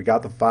extracts. So we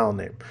got the file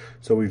name.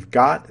 So we've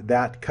got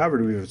that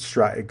covered. We've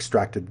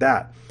extracted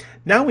that.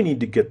 Now we need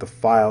to get the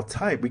file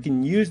type. We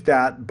can use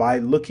that by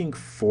looking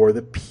for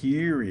the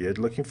period,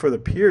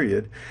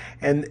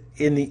 and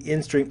in the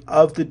int string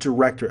of the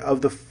directory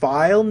of the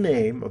file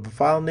name,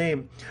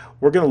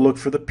 we're going to look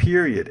for the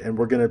period, and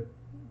we're going to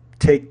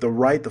take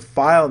the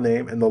file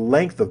name and the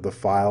length of the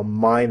file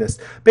minus.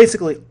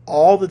 Basically,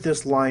 all that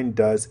this line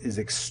does is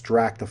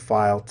extract the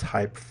file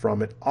type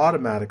from it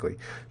automatically.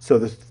 So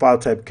the file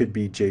type could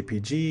be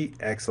JPG,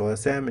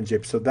 XLSM, and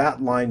JPG. So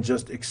that line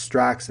just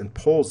extracts and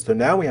pulls. So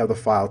now we have the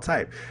file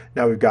type.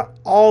 Now we've got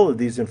all of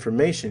these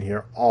information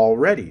here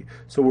already.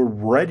 So we're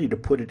ready to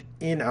put it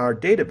in our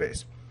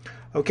database.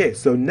 Okay,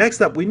 so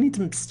next up, we need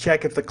to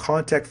check if the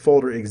contact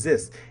folder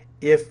exists.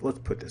 Let's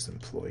put this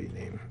employee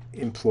name,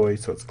 employee,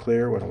 so it's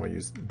clear. I don't want to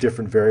use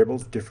different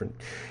variables,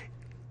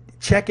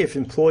 check if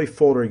employee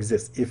folder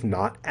exists. If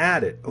not,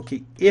 add it.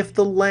 Okay, if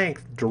the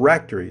length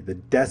directory, the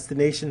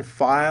destination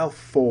file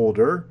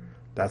folder,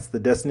 that's the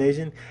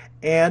destination,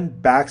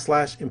 and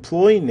 /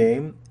 employee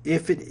name,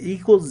 if it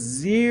equals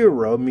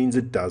 0, means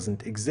it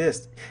doesn't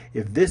exist.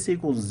 If this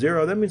equals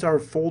 0, that means our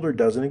folder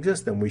doesn't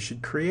exist, then we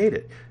should create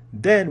it.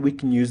 Then we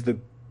can use the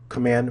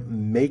command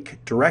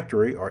make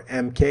directory, or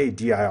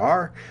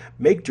mkdir.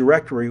 Make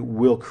directory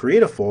will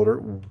create a folder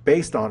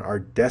based on our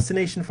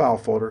destination file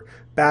folder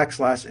 /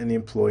 and the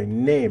employee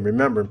name.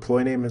 Remember,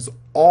 employee name has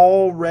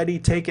already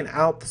taken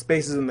out the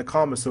spaces and the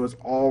commas, so it's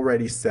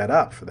already set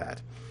up for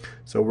that.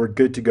 So we're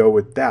good to go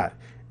with that.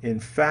 In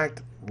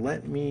fact,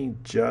 let me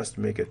just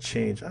make a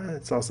change. I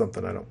saw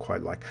something I don't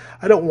quite like.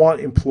 I don't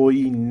want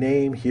employee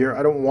name here.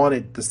 I don't want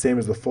it the same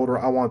as the folder.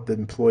 I want the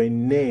employee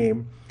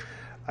name.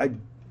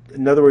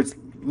 In other words,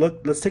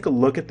 let's take a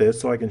look at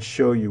this so I can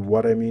show you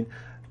what I mean.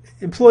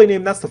 Employee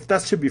name,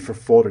 that should be for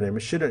folder name.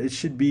 It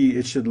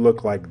should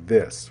look like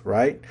this,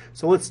 right?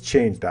 So let's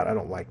change that. I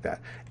don't like that.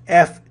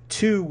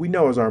 F2 we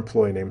know is our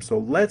employee name, so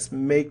let's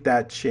make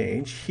that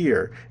change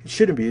here. It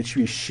should be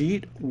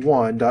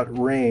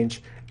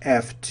sheet1.range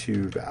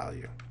F2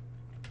 value.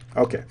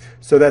 Okay,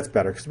 so that's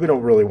better because we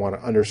don't really want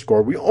to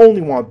underscore. We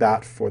only want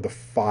that for the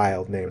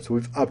file name. So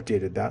we've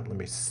updated that. Let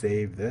me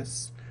save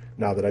this.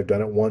 Now that I've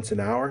done it once an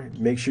hour,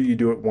 make sure you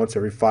do it once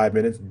every 5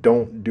 minutes.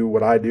 Don't do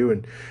what I do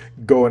and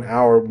go an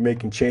hour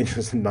making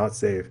changes and not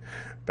save.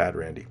 Bad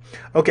Randy.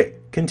 Okay,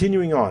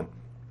 continuing on.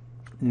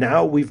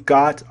 Now we've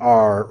got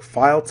our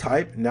file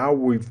type. Now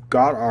we've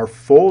got our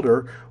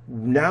folder.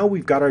 Now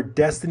we've got our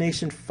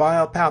destination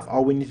file path.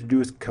 All we need to do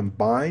is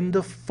combine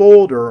the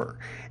folder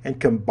and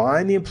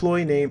combine the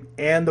employee name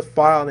and the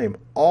file name.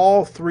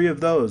 All three of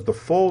those, the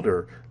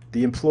folder,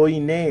 the employee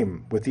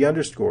name with the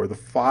underscore, the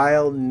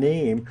file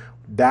name,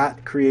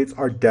 that creates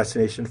our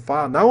destination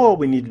file. Now all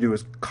we need to do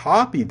is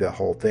copy the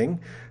whole thing.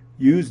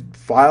 Use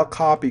file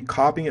copy,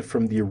 copying it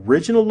from the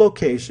original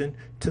location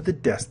to the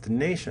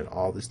destination.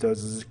 All this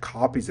does is it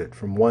copies it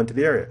from one to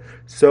the area.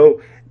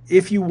 So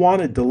if you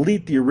want to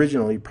delete the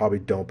original, you probably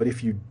don't, but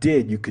if you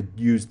did, you could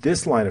use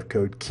this line of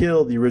code,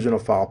 kill the original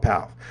file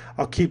path.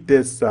 I'll keep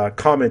this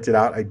commented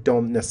out. I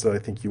don't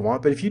necessarily think you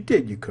want, but if you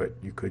did, you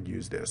could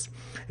use this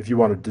if you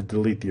wanted to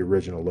delete the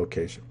original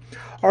location.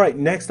 All right,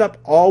 next up,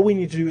 all we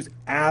need to do is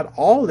add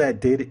all of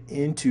that data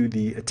into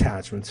the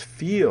attachments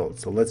field.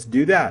 So let's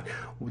do that.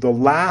 The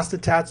last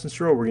attachments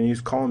row, we're going to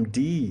use column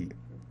D.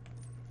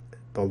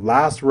 The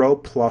last row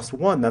plus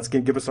 1. That's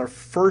going to give us our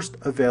first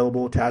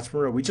available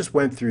attachment row. We just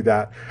went through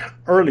that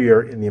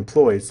earlier in the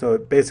employees. So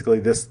basically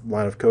this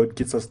line of code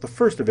gets us the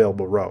first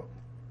available row.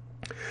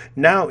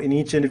 Now in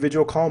each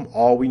individual column,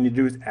 all we need to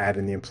do is add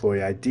in the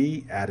employee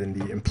ID, add in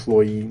the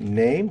employee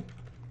name,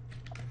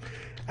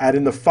 add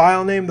in the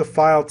file name, the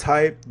file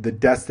type, the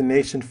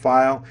destination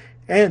file,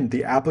 and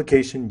the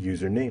application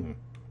username.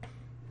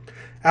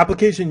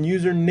 Application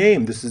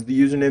username, this is the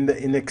username that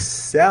in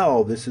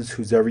Excel, this is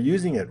who's ever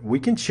using it. We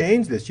can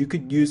change this. You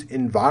could use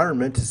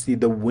environment to see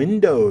the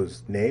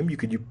Windows name. You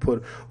could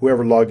put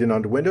whoever logged in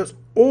onto Windows,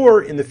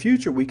 or in the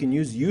future we can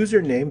use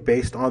username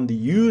based on the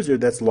user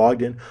that's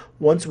logged in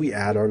once we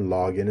add our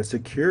login and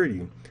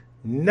security.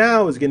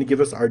 Now is going to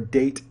give us our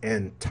date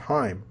and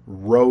time.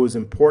 Row is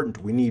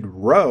important. We need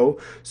row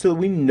so that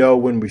we know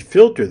when we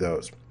filter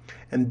those.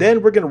 And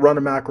then we're going to run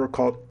a macro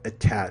called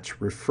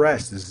attach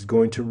refresh. This is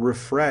going to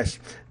refresh.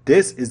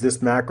 This is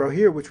this macro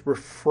here, which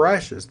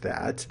refreshes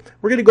that.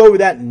 We're going to go over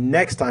that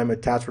next time,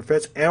 attach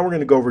refresh, and we're going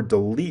to go over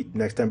delete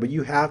next time. But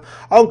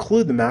I'll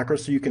include the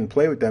macros so you can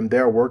play with them.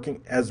 They're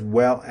working, as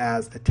well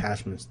as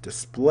attachments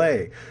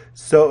display.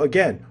 So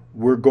again,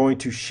 we're going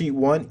to sheet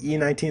 1,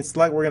 E19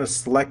 select. We're going to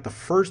select the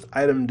first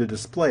item to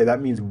display. That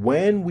means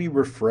when we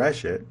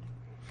refresh it,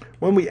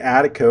 when we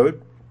add a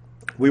code,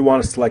 we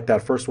want to select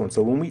that first one.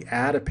 So when we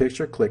add a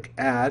picture, click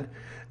add.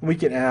 We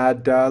can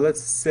add,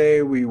 let's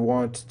say we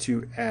want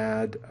to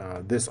add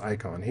this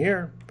icon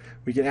here.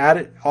 We can add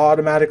it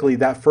automatically.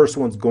 That first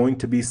one's going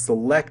to be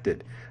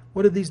selected.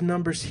 What are these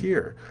numbers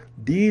here?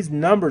 These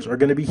numbers are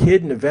going to be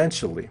hidden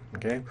eventually,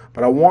 okay?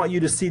 But I want you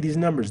to see these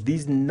numbers.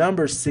 These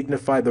numbers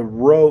signify the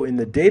row in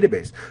the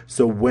database.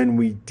 So when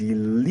we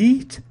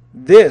delete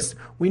this,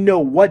 we know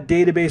what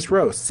database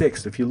row,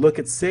 6. If you look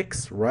at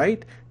 6,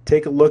 right?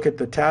 Take a look at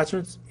the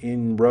attachments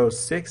in row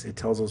 6. It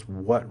tells us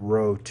what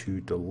row to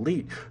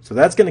delete. So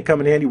that's going to come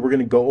in handy. We're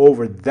going to go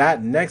over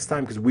that next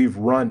time because we've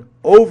run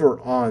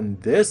over on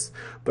this.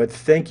 But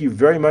thank you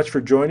very much for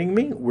joining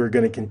me. We're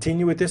going to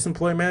continue with this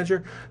Employee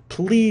Manager.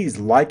 Please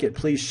like it,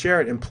 please share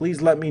it, and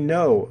please let me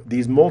know.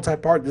 These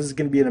multi-part, this is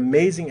going to be an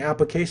amazing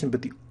application,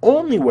 but the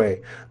only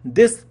way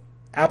this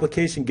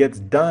application gets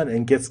done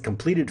and gets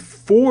completed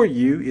for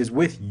you is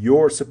with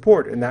your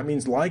support, and that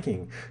means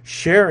liking,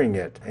 sharing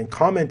it, and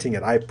commenting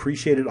it. I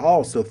appreciate it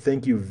all, so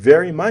thank you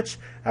very much.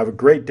 Have a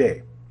great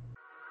day.